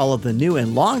to thank all of the new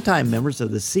and longtime members of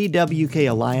the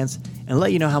CWK Alliance and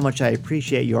let you know how much I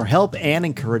appreciate your help and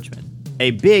encouragement.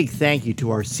 A big thank you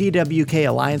to our CWK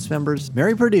Alliance members,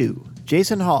 Mary Perdue,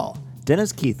 Jason Hall,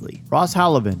 Dennis Keithley, Ross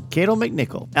Hollivan, Cato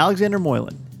McNichol, Alexander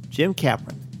Moylan, Jim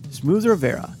Capron, Smooth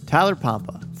Rivera, Tyler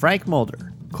Pompa, Frank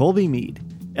Mulder, Colby Mead,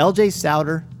 LJ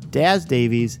Souter, Daz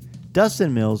Davies,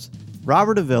 Dustin Mills,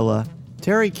 Robert Avila,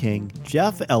 Terry King,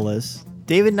 Jeff Ellis,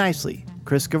 David Nicely,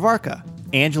 Chris Gavarka,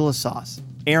 Angela Sauce,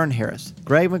 Aaron Harris,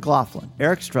 Greg McLaughlin,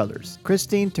 Eric Struthers,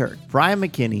 Christine Turk, Brian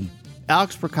McKinney,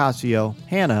 Alex Procasio,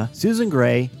 Hannah, Susan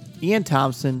Gray, Ian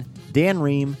Thompson, Dan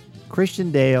Ream,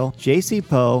 Christian Dale, JC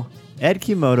Poe, Ed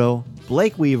Kimoto,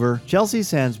 Blake Weaver, Chelsea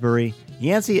Sansbury,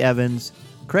 Yancey Evans,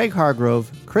 Craig Hargrove,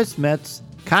 Chris Metz,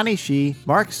 Connie Shee,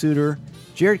 Mark Suter,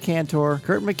 Jared Cantor,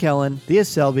 Kurt McKellen, Thea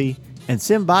Selby, and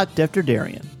Simbat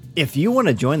Defterdarian. If you want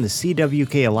to join the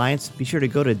CWK Alliance, be sure to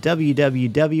go to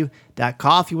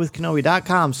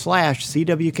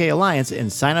www.coffeewithkenobi.com/CWK Alliance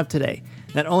and sign up today.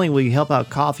 Not only will you help out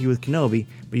Coffee with Kenobi,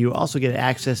 but you also get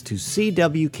access to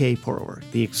CWK Forward,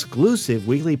 the exclusive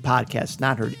weekly podcast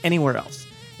not heard anywhere else.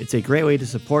 It's a great way to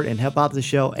support and help out the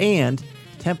show, and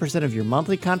 10% of your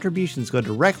monthly contributions go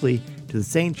directly to the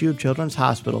St. Jude Children's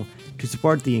Hospital to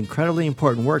support the incredibly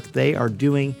important work they are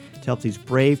doing to help these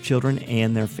brave children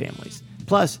and their families.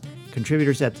 Plus,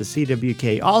 contributors at the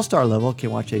CWK All-Star level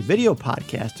can watch a video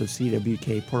podcast of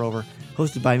CWK Pour Over,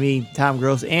 hosted by me, Tom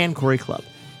Gross, and Corey Clubb.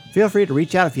 Feel free to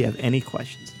reach out if you have any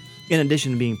questions. In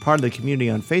addition to being part of the community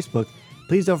on Facebook,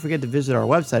 please don't forget to visit our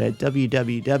website at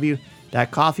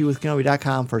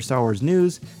www.coffeewithkenobi.com for Star Wars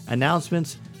news,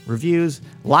 announcements, reviews,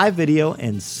 live video,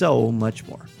 and so much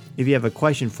more. If you have a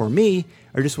question for me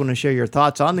or just want to share your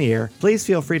thoughts on the air, please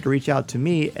feel free to reach out to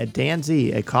me at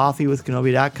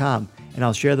danz@coffeewithkenobi.com, and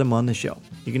I'll share them on the show.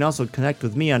 You can also connect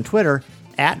with me on Twitter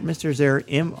at Mr. Zer,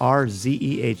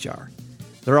 MRZEHR.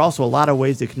 There are also a lot of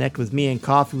ways to connect with me and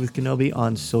Coffee with Kenobi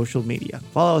on social media.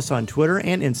 Follow us on Twitter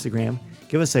and Instagram.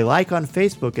 Give us a like on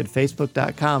Facebook at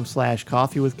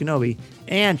facebook.com/coffeewithkenobi,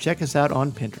 and check us out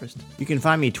on Pinterest. You can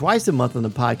find me twice a month on the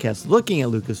podcast Looking at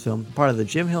Lucasfilm, part of the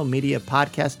Jim Hill Media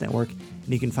Podcast Network,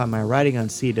 and you can find my writing on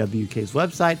CWK's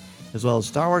website, as well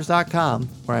as StarWars.com,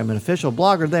 where I'm an official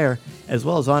blogger there, as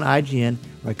well as on IGN,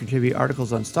 where I contribute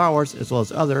articles on Star Wars, as well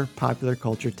as other popular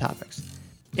culture topics.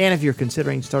 And if you're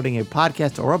considering starting a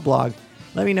podcast or a blog,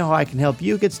 let me know how I can help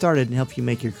you get started and help you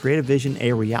make your creative vision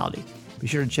a reality. Be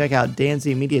sure to check out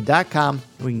danzmedia.com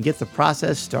and we can get the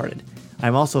process started.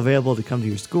 I'm also available to come to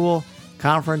your school,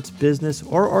 conference, business,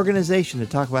 or organization to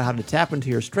talk about how to tap into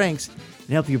your strengths and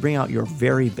help you bring out your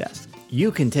very best.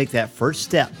 You can take that first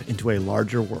step into a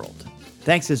larger world.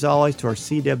 Thanks as always to our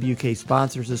CWK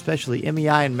sponsors, especially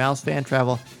MEI and Mouse Fan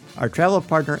Travel, our travel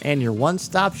partner and your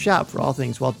one-stop shop for all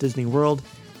things Walt Disney World,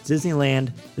 Disneyland,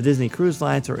 the Disney Cruise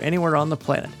Lines, or anywhere on the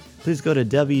planet. Please go to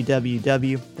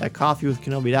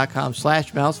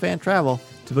www.coffeewithkenobi.com/mousefantravel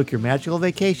to book your magical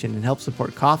vacation and help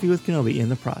support Coffee with Kenobi in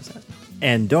the process.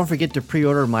 And don't forget to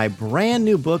pre-order my brand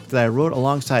new book that I wrote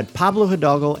alongside Pablo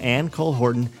Hidalgo and Cole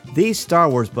Horton, the Star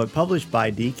Wars book published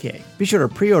by DK. Be sure to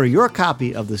pre-order your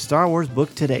copy of the Star Wars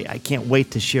book today. I can't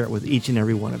wait to share it with each and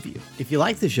every one of you. If you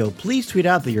like the show, please tweet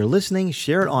out that you're listening,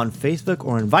 share it on Facebook,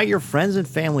 or invite your friends and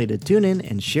family to tune in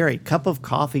and share a cup of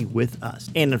coffee with us.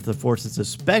 And if the Force is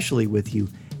especially with you,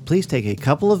 please take a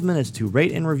couple of minutes to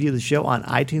rate and review the show on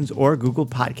iTunes or Google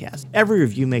Podcasts. Every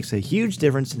review makes a huge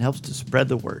difference and helps to spread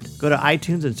the word. Go to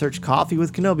iTunes and search Coffee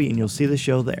with Kenobi and you'll see the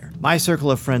show there. My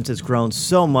circle of friends has grown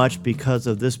so much because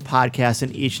of this podcast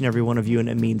and each and every one of you, and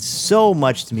it means so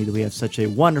much to me that we have such a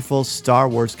wonderful Star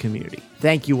Wars community.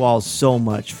 Thank you all so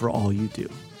much for all you do.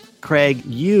 Craig,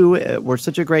 you were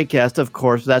such a great guest, of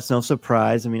course. That's no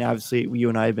surprise. I mean, obviously, you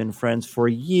and I have been friends for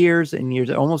years and years,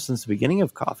 almost since the beginning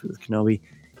of Coffee with Kenobi.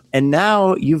 And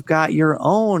now you've got your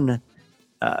own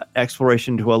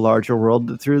exploration to a larger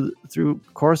world through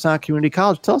Coruscant Community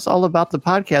College. Tell us all about the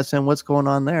podcast and what's going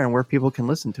on there and where people can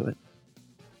listen to it.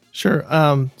 Sure.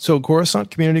 So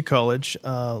Coruscant Community College,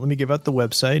 let me give out the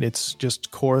website. It's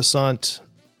just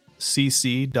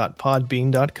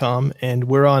coruscantcc.podbean.com, and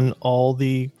we're on all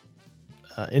the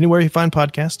anywhere you find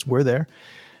podcasts, we're there.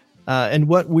 And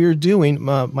what we're doing,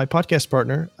 my podcast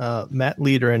partner, Matt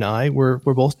Leader, and I, we're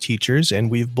both teachers, and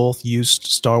we've both used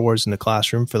Star Wars in the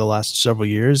classroom for the last several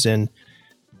years. And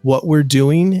what we're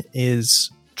doing is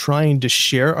trying to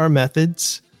share our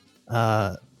methods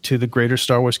to the greater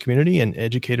Star Wars community and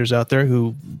educators out there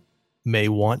who may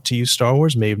want to use Star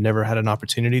Wars, may have never had an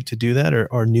opportunity to do that,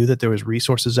 or knew that there was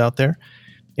resources out there.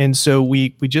 And so we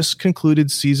just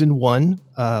concluded season 1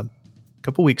 a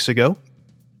couple weeks ago.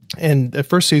 And the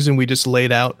first season, we just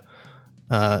laid out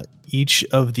each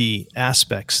of the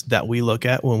aspects that we look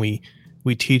at when we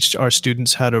teach our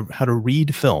students how to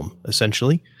read film,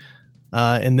 essentially.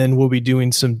 And then we'll be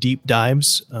doing some deep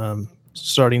dives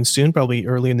starting soon, probably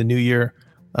early in the new year.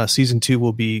 Season 2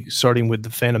 will be starting with the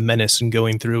Phantom Menace and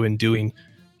going through and doing,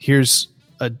 here's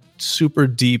a super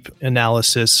deep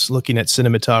analysis looking at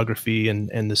cinematography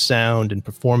and the sound and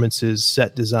performances,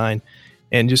 set design,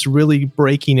 and just really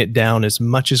breaking it down as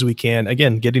much as we can.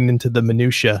 Again, getting into the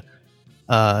minutia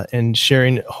and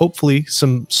sharing hopefully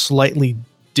some slightly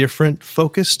different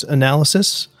focused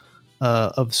analysis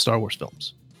of Star Wars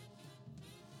films.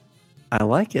 I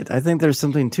like it. I think there's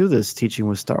something to this teaching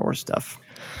with Star Wars stuff.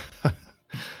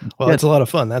 Well, it's a lot of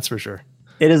fun, that's for sure.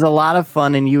 It is a lot of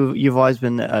fun, and you've always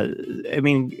been,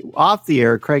 off the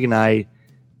air, Craig and I,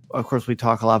 of course, we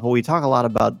talk a lot, but we talk a lot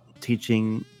about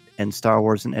teaching and Star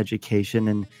Wars and education,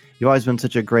 and you've always been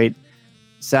such a great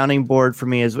sounding board for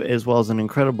me, as well as an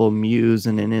incredible muse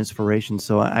and an inspiration.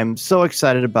 So I'm so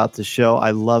excited about the show.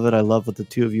 I love it. I love what the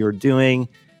two of you are doing,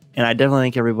 and I definitely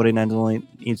think everybody not only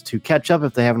needs to catch up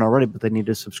if they haven't already, but they need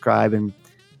to subscribe and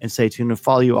stay tuned and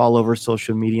follow you all over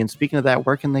social media. And speaking of that,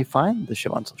 where can they find the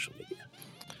show on social media?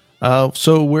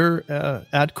 So we're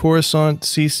at Coruscant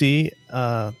CC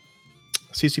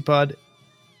CC Pod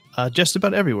just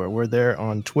about everywhere. We're there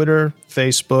on Twitter,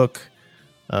 Facebook,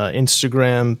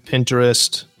 Instagram,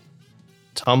 Pinterest,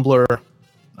 Tumblr.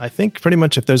 I think pretty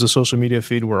much if there's a social media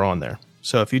feed, we're on there.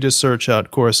 So if you just search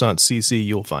out Coruscant CC,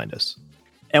 you'll find us.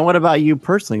 And what about you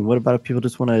personally? What about if people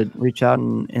just want to reach out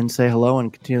and say hello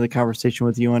and continue the conversation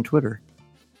with you on Twitter?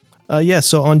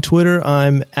 So on Twitter,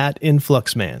 I'm at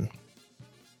InfluxMan.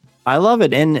 I love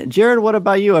it. And Jared, what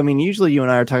about you? I mean, usually you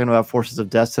and I are talking about Forces of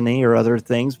Destiny or other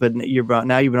things, but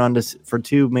now you've been on this for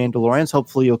 2 Mandalorians.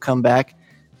 Hopefully you'll come back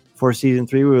for season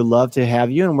 3. We would love to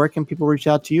have you. And where can people reach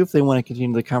out to you if they want to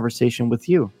continue the conversation with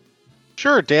you?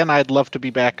 Sure, Dan, I'd love to be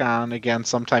back on again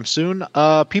sometime soon.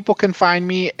 People can find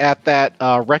me at that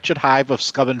wretched hive of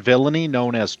scum and villainy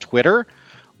known as Twitter,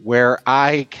 where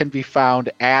I can be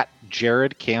found at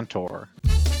Jared Cantor.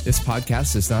 This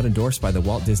podcast is not endorsed by the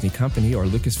Walt Disney Company or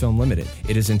Lucasfilm Limited.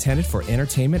 It is intended for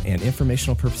entertainment and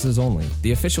informational purposes only.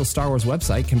 The official Star Wars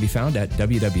website can be found at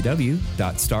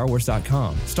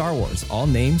www.starwars.com. Star Wars, all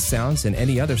names, sounds, and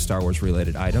any other Star Wars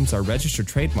related items are registered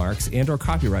trademarks and/or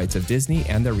copyrights of Disney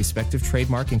and their respective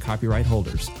trademark and copyright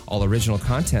holders. All original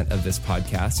content of this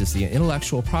podcast is the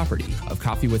intellectual property of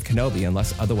Coffee with Kenobi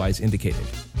unless otherwise indicated.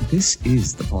 This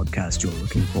is the podcast you're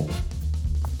looking for.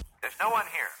 There's no one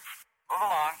here. Move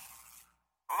along.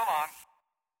 Move along.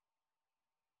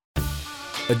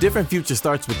 A different future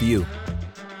starts with you.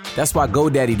 That's why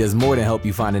GoDaddy does more than help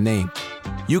you find a name.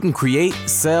 You can create,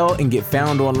 sell, and get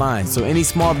found online so any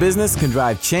small business can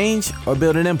drive change or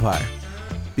build an empire.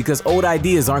 Because old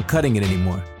ideas aren't cutting it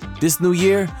anymore. This new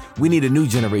year, we need a new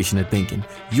generation of thinking,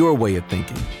 your way of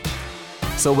thinking.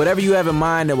 So whatever you have in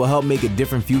mind that will help make a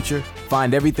different future,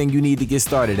 find everything you need to get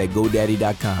started at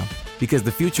GoDaddy.com. Because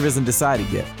the future isn't decided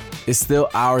yet. It's still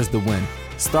ours to win.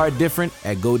 Start different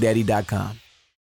at GoDaddy.com.